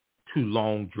to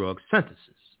long drug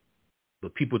sentences.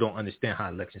 But people don't understand how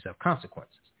elections have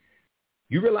consequences.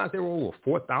 You realize there were over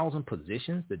 4,000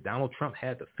 positions that Donald Trump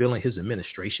had to fill in his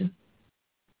administration?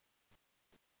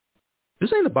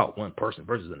 This ain't about one person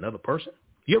versus another person.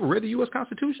 You ever read the U.S.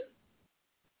 Constitution?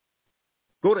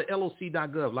 Go to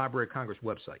loc.gov, Library of Congress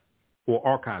website. or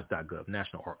archives.gov,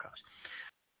 National Archives.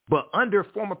 But under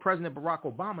former President Barack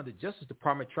Obama, the Justice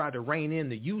Department tried to rein in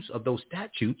the use of those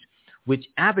statutes, which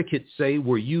advocates say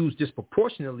were used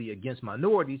disproportionately against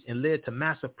minorities and led to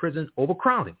massive prison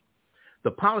overcrowding.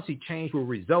 The policy change will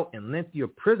result in lengthier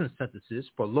prison sentences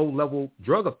for low-level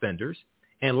drug offenders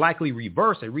and likely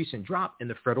reverse a recent drop in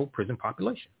the federal prison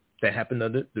population. That happened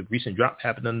under the recent drop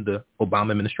happened under the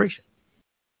Obama administration.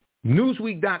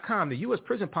 Newsweek.com, the U.S.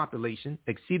 prison population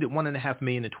exceeded 1.5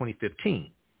 million in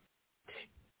 2015.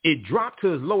 It dropped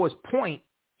to its lowest point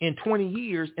in 20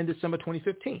 years in December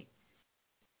 2015.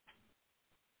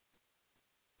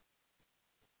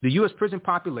 The U.S. prison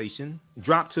population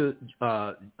dropped to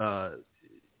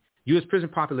U.S. prison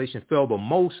population fell the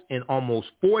most in almost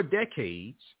 4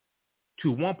 decades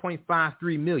to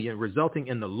 1.53 million, resulting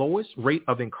in the lowest rate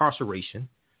of incarceration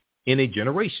in a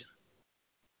generation.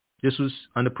 This was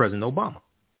under President Obama.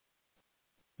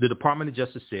 The Department of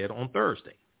Justice said on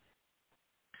Thursday.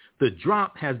 The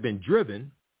drop has been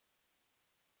driven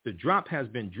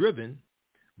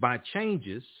by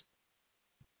changes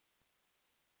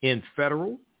in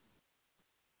federal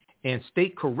and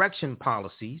state correction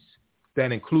policies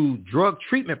that include drug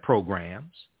treatment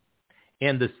programs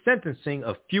and the sentencing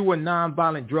of fewer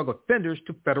nonviolent drug offenders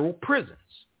to federal prisons.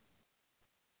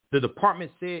 The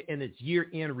department said in its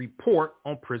year-end report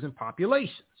on prison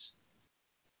populations.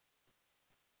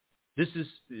 This is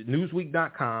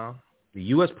Newsweek.com. The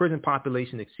U.S. prison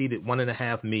population exceeded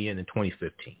 1.5 million in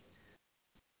 2015.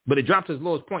 But it dropped to its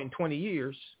lowest point in 20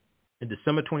 years in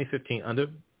December 2015 under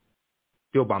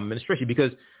the Obama administration,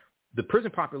 because the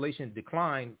prison population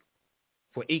declined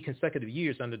for 8 consecutive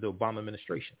years under the Obama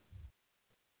administration.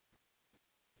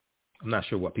 I'm not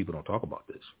sure why people don't talk about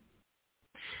this.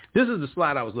 This is the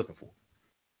slide I was looking for,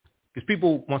 because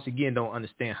people, once again, don't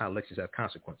understand how elections have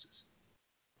consequences.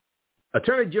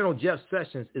 Attorney General Jeff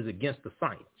Sessions is against the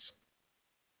science.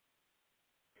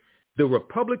 The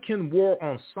Republican war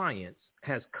on science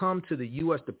has come to the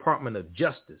U.S. Department of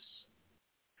Justice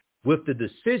with the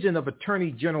decision of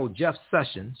Attorney General Jeff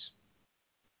Sessions,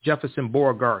 Jefferson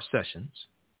Beauregard Sessions,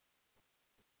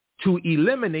 to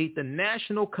eliminate the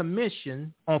National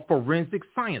Commission on Forensic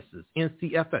Sciences,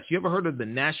 NCFS. You ever heard of the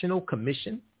National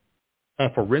Commission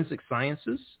on Forensic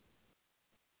Sciences?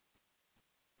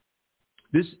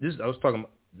 This is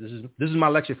my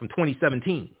lecture from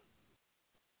 2017.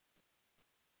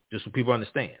 Just so people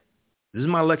understand. This is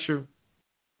my lecture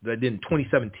that I did in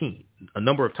 2017, a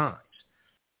number of times.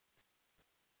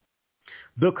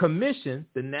 The commission,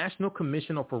 the National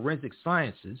Commission on Forensic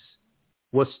Sciences,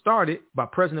 was started by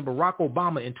President Barack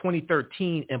Obama in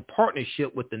 2013 in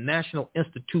partnership with the National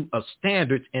Institute of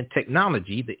Standards and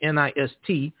Technology, the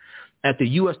NIST, at the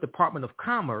U.S. Department of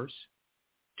Commerce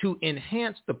to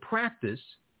enhance the practice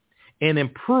and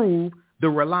improve the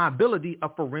reliability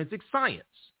of forensic science.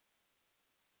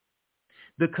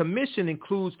 The commission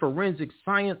includes forensic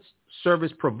science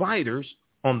service providers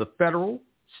on the federal,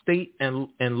 state, and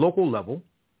local level,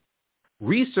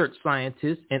 research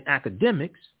scientists and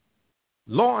academics,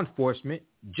 law enforcement,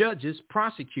 judges,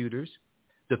 prosecutors,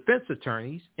 defense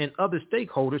attorneys, and other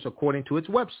stakeholders, according to its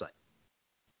website.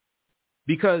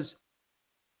 Because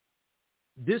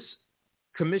this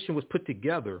commission was put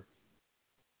together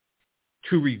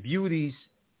to review these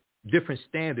different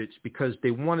standards because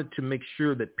they wanted to make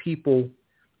sure that people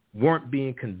weren't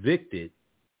being convicted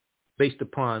based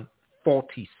upon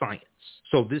faulty science.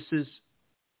 So this is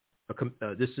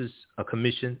a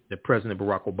commission that President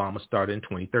Barack Obama started in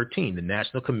 2013, the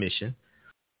National Commission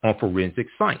on Forensic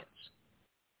Science,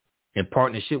 in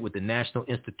partnership with the National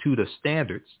Institute of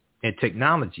Standards and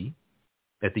Technology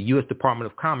at the U.S.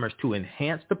 Department of Commerce to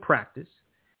enhance the practice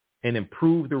and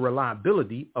improve the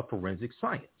reliability of forensic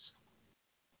science.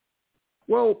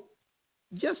 Well,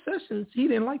 Jeff Sessions, he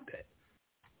didn't like that.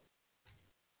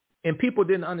 And people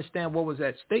didn't understand what was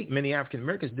at stake. Many African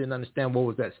Americans didn't understand what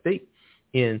was at stake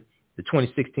in the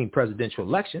 2016 presidential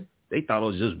election. They thought it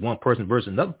was just one person versus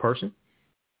another person.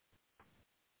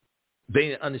 They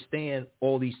didn't understand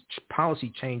all these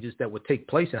policy changes that would take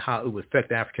place and how it would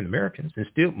affect African Americans, and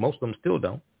still, most of them still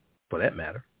don't, for that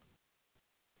matter.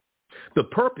 The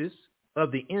purpose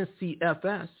of the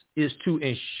NCFS is to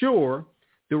ensure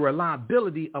the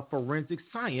reliability of forensic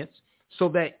science so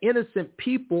that innocent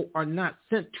people are not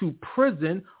sent to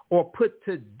prison or put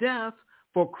to death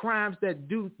for crimes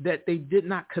that they did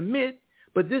not commit.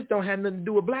 But this don't have nothing to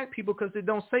do with black people because it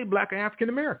don't say black or African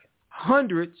American.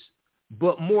 Hundreds,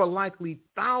 but more likely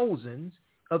thousands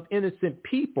of innocent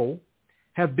people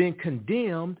have been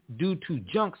condemned due to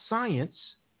junk science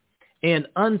and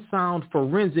unsound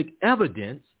forensic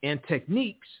evidence and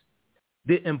techniques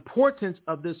The importance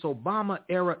of this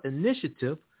Obama-era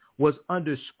initiative was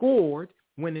underscored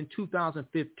when in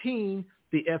 2015,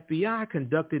 the FBI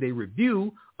conducted a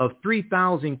review of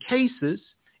 3,000 cases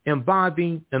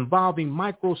involving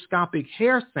microscopic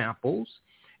hair samples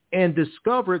and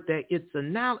discovered that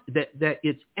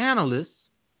its analysts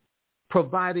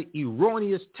provided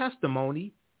erroneous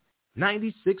testimony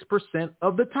 96%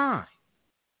 of the time,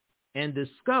 and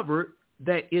discovered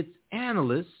that its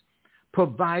analysts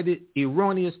provided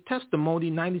erroneous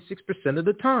testimony 96% of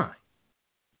the time.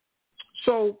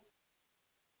 So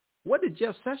what did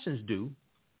Jeff Sessions do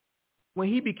when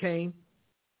he became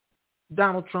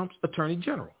Donald Trump's attorney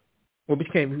general? He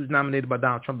was nominated by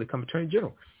Donald Trump to become attorney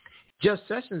general. Jeff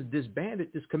Sessions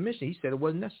disbanded this commission. He said it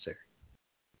wasn't necessary.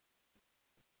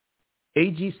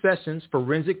 AG Sessions'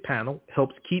 forensic panel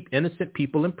helps keep innocent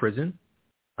people in prison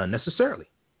unnecessarily.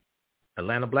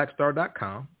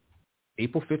 AtlantaBlackStar.com,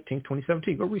 April 15,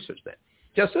 2017. Go research that.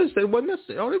 Jeff Sessions said it wasn't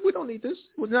necessary. Oh, we don't need this.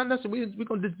 It's not necessary. We're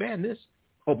going to disband this.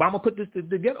 Obama put this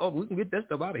together. Oh, we can get that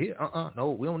stuff out of here.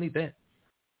 No, we don't need that.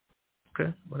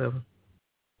 Okay, whatever.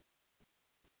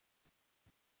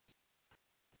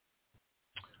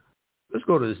 Let's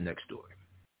go to this next story.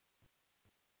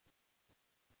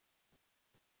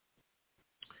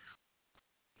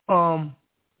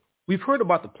 We've heard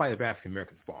about the plight of African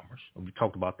American farmers, and we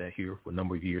talked about that here for a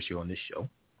number of years here on this show.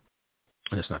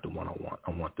 And that's not the one I want.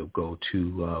 I want to go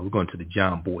to. We're going to the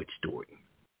John Boyd story.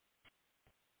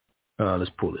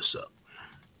 Let's pull this up.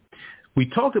 We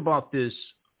talked about this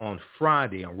on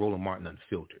Friday on Roland Martin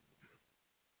Unfiltered.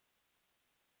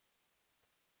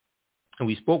 And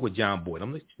we spoke with John Boyd.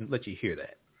 I'm going to let you hear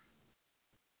that.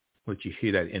 Let you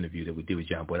hear that interview that we did with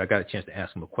John Boyd. I got a chance to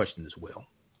ask him a question as well.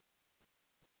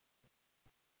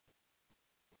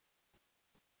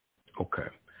 Okay.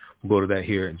 We'll go to that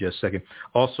here in just a second.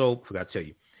 Also, forgot to tell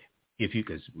you,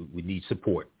 because we need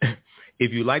support.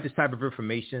 If you like this type of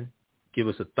information, give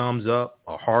us a thumbs up,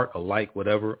 a heart, a like,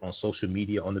 whatever, on social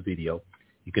media on the video.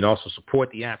 You can also support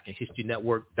the African History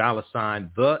Network,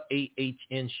 $, the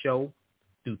AHN Show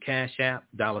through Cash App,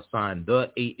 $,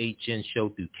 the AHN Show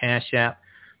through Cash App.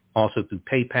 Also through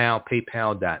PayPal,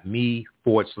 paypal.me /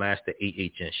 the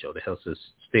AHN Show. That helps us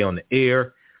stay on the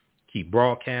air, keep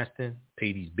broadcasting,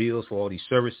 pay these bills for all these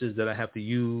services that I have to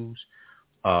use,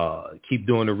 keep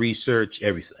doing the research,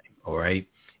 everything. All right.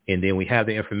 And then we have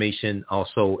the information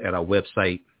also at our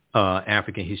website,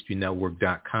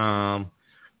 AfricanHistoryNetwork.com.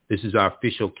 This is our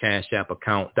official Cash App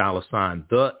account, $,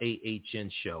 the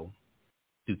AHN Show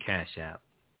through Cash App.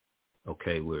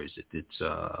 Okay, where is it? It's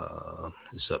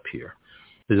up here.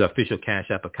 This is our official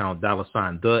Cash App account,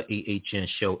 $, the AHN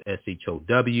Show,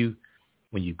 SHOW.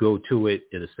 When you go to it,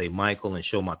 it'll say Michael and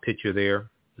show my picture there.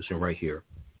 This one right here.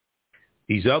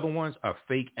 These other ones are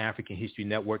fake African History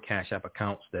Network Cash App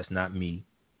accounts. That's not me.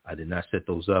 I did not set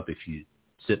those up. If you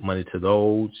sent money to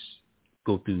those,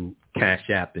 go through Cash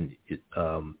App and you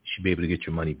should be able to get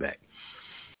your money back.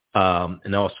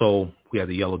 And also, we have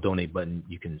the yellow donate button.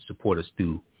 You can support us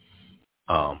through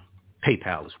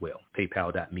PayPal as well,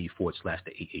 paypal.me / the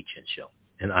AHN Show.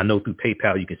 And I know through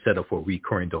PayPal you can set up for a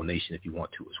recurring donation if you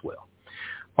want to as well.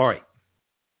 All right.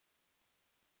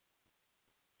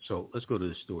 So let's go to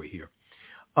the story here.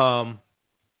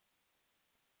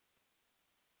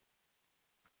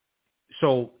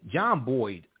 So John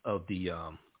Boyd of the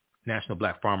National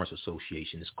Black Farmers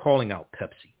Association is calling out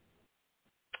Pepsi,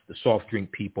 the soft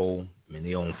drink people. I mean,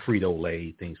 they own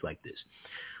Frito-Lay, things like this.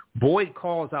 Boyd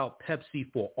calls out Pepsi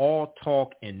for all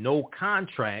talk and no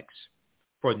contracts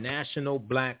for National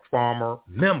Black Farmer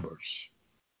members.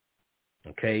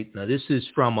 Okay, now this is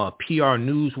from a PR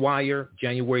Newswire,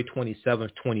 January 27th,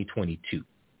 2022.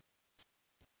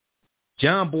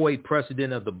 John Boyd,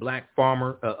 president of the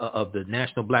of the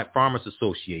National Black Farmers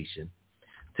Association,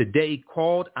 today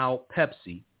called out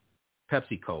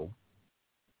PepsiCo,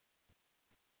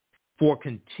 for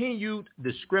continued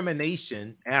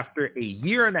discrimination after a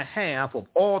year and a half of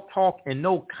all talk and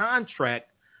no contract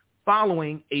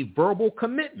following a verbal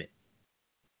commitment.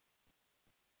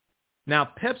 Now,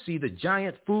 Pepsi, the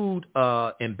giant food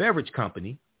and beverage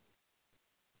company,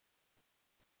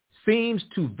 seems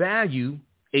to value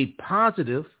a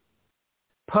positive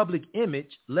public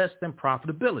image less than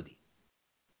profitability.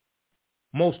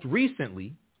 Most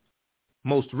recently,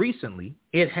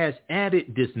 it has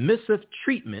added dismissive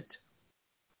treatment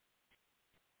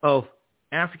of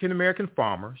African American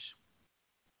farmers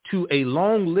to a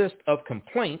long list of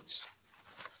complaints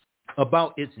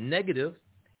about its negative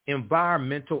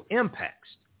environmental impacts,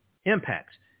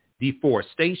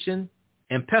 deforestation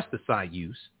and pesticide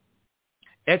use,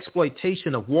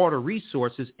 exploitation of water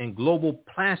resources, and global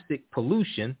plastic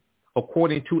pollution,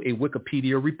 according to a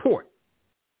Wikipedia report.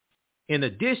 In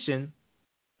addition,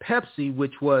 Pepsi,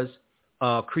 which was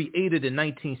created in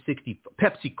 1960,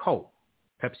 PepsiCo,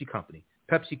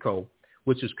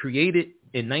 which was created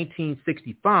in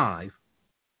 1965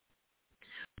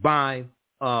 by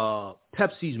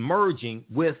Pepsi's merging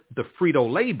with the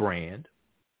Frito-Lay brand,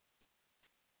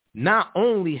 not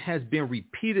only has been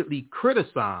repeatedly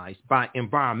criticized by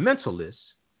environmentalists,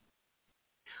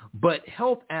 but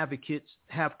health advocates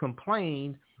have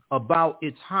complained about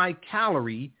its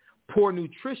high-calorie, poor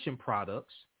nutrition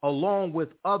products, along with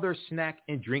other snack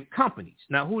and drink companies.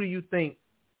 Now, who do you think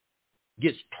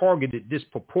gets targeted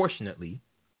disproportionately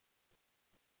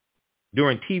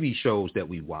during TV shows that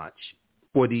we watch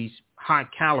for these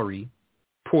high-calorie,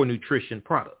 poor nutrition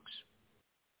products?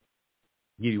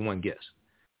 I'll give you one guess.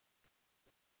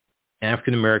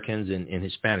 African Americans and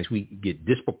Hispanics, we get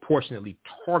disproportionately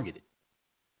targeted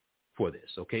for this,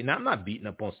 okay? Now, I'm not beating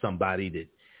up on somebody that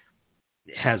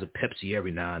has a Pepsi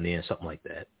every now and then, something like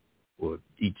that, or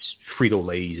eats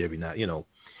Frito-Lays every night,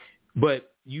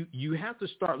 But you have to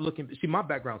start looking. See, my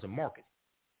background's in marketing.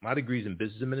 My degree is in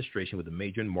business administration with a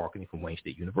major in marketing from Wayne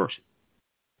State University.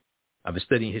 I've been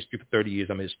studying history for 30 years.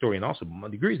 I'm a historian also, but my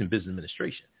degree is in business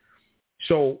administration.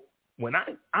 So when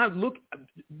I look,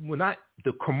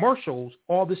 the commercials,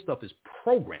 all this stuff is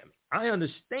programming. I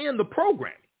understand the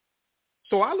programming.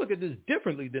 So I look at this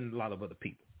differently than a lot of other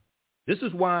people. This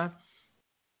is why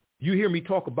you hear me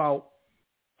talk about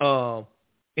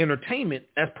entertainment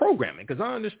as programming, because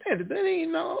I understand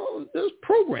that there's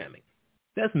programming.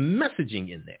 That's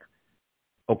messaging in there,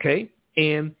 okay?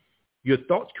 And your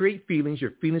thoughts create feelings.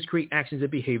 Your feelings create actions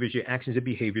and behaviors. Your actions and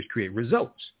behaviors create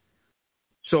results.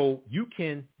 So you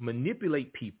can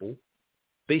manipulate people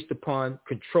based upon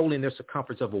controlling their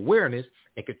circumference of awareness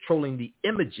and controlling the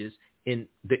images and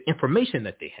the information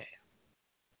that they have.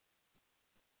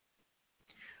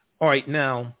 All right,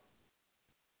 now,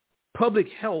 public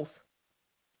health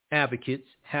advocates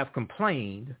have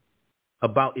complained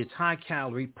about its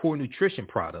high-calorie, poor nutrition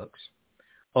products,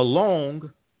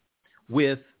 along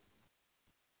with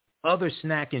other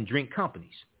snack and drink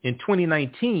companies. In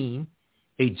 2019,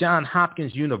 a Johns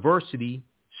Hopkins University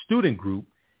student group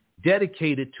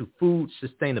dedicated to food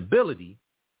sustainability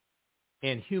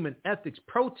and human ethics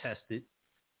protested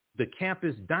the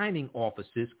campus dining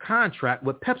office's contract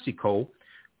with PepsiCo,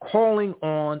 calling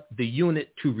on the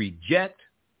unit to reject,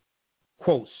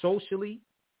 quote, socially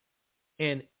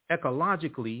and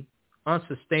ecologically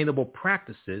unsustainable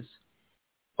practices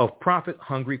of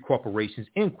profit-hungry corporations,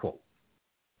 end quote.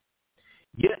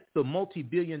 Yet the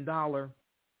multi-billion-dollar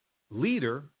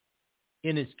leader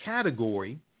in its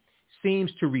category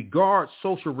seems to regard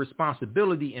social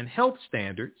responsibility and health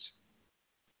standards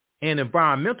and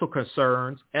environmental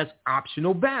concerns as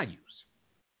optional values.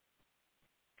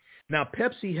 Now,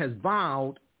 Pepsi has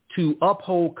vowed to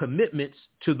uphold commitments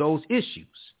to those issues,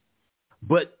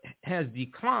 but has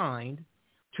declined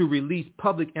to release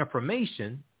public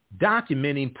information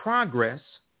documenting progress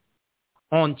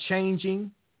on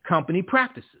changing company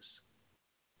practices.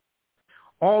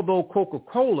 Although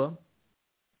Coca-Cola,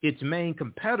 its main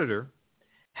competitor,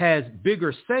 has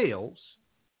bigger sales,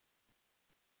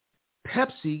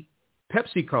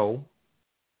 PepsiCo,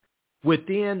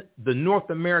 within the North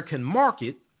American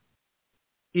market,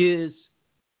 is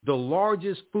the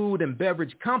largest food and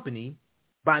beverage company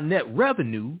by net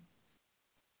revenue,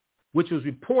 which was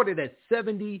reported at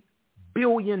 $70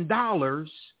 billion in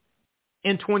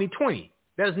 2020.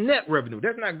 That's net revenue.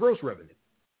 That's not gross revenue.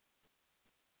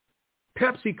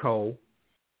 PepsiCo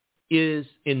is,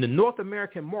 in the North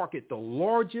American market, the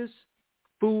largest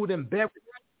food and beverage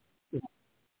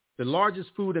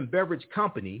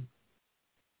company,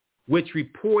 which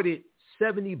reported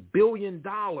 $70 billion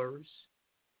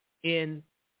in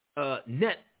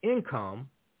net income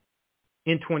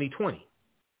in 2020.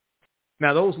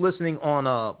 Now, those listening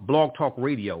on Blog Talk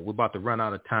Radio, we're about to run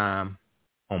out of time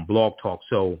on Blog Talk,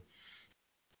 so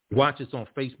watch us on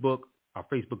Facebook, our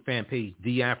Facebook fan page,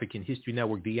 The African History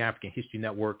Network, The African History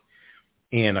Network,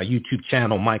 and our YouTube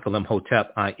channel, Michael M.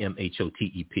 Hotep,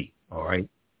 IMHOTEP. All right?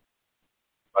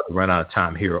 About to run out of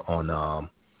time here on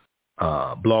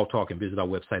Blog Talk, and visit our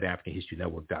website,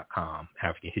 AfricanHistoryNetwork.com,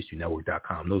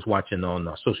 AfricanHistoryNetwork.com. Those watching on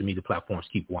social media platforms,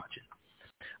 keep watching.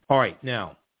 All right,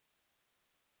 now,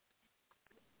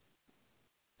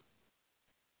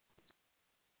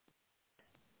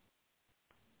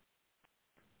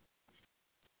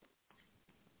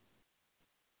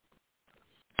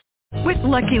 with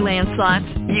Lucky Land Slots,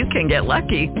 you can get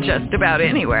lucky just about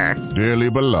anywhere. Dearly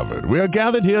beloved, we are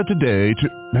gathered here today to...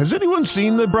 Has anyone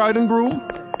seen the bride and groom?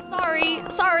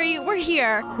 sorry, we're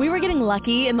here. We were getting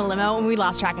lucky in the limo and we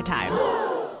lost track of time.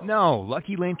 No,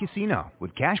 Lucky Land Casino,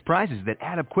 with cash prizes that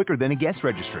add up quicker than a guest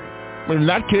registry. In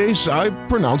that case, I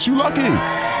pronounce you lucky.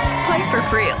 Play for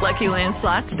free at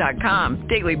LuckyLandSlots.com.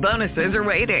 Daily bonuses are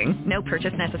waiting. No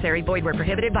purchase necessary. Void where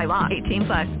prohibited by law.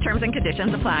 18+. Terms and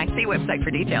conditions apply. See website for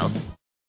details.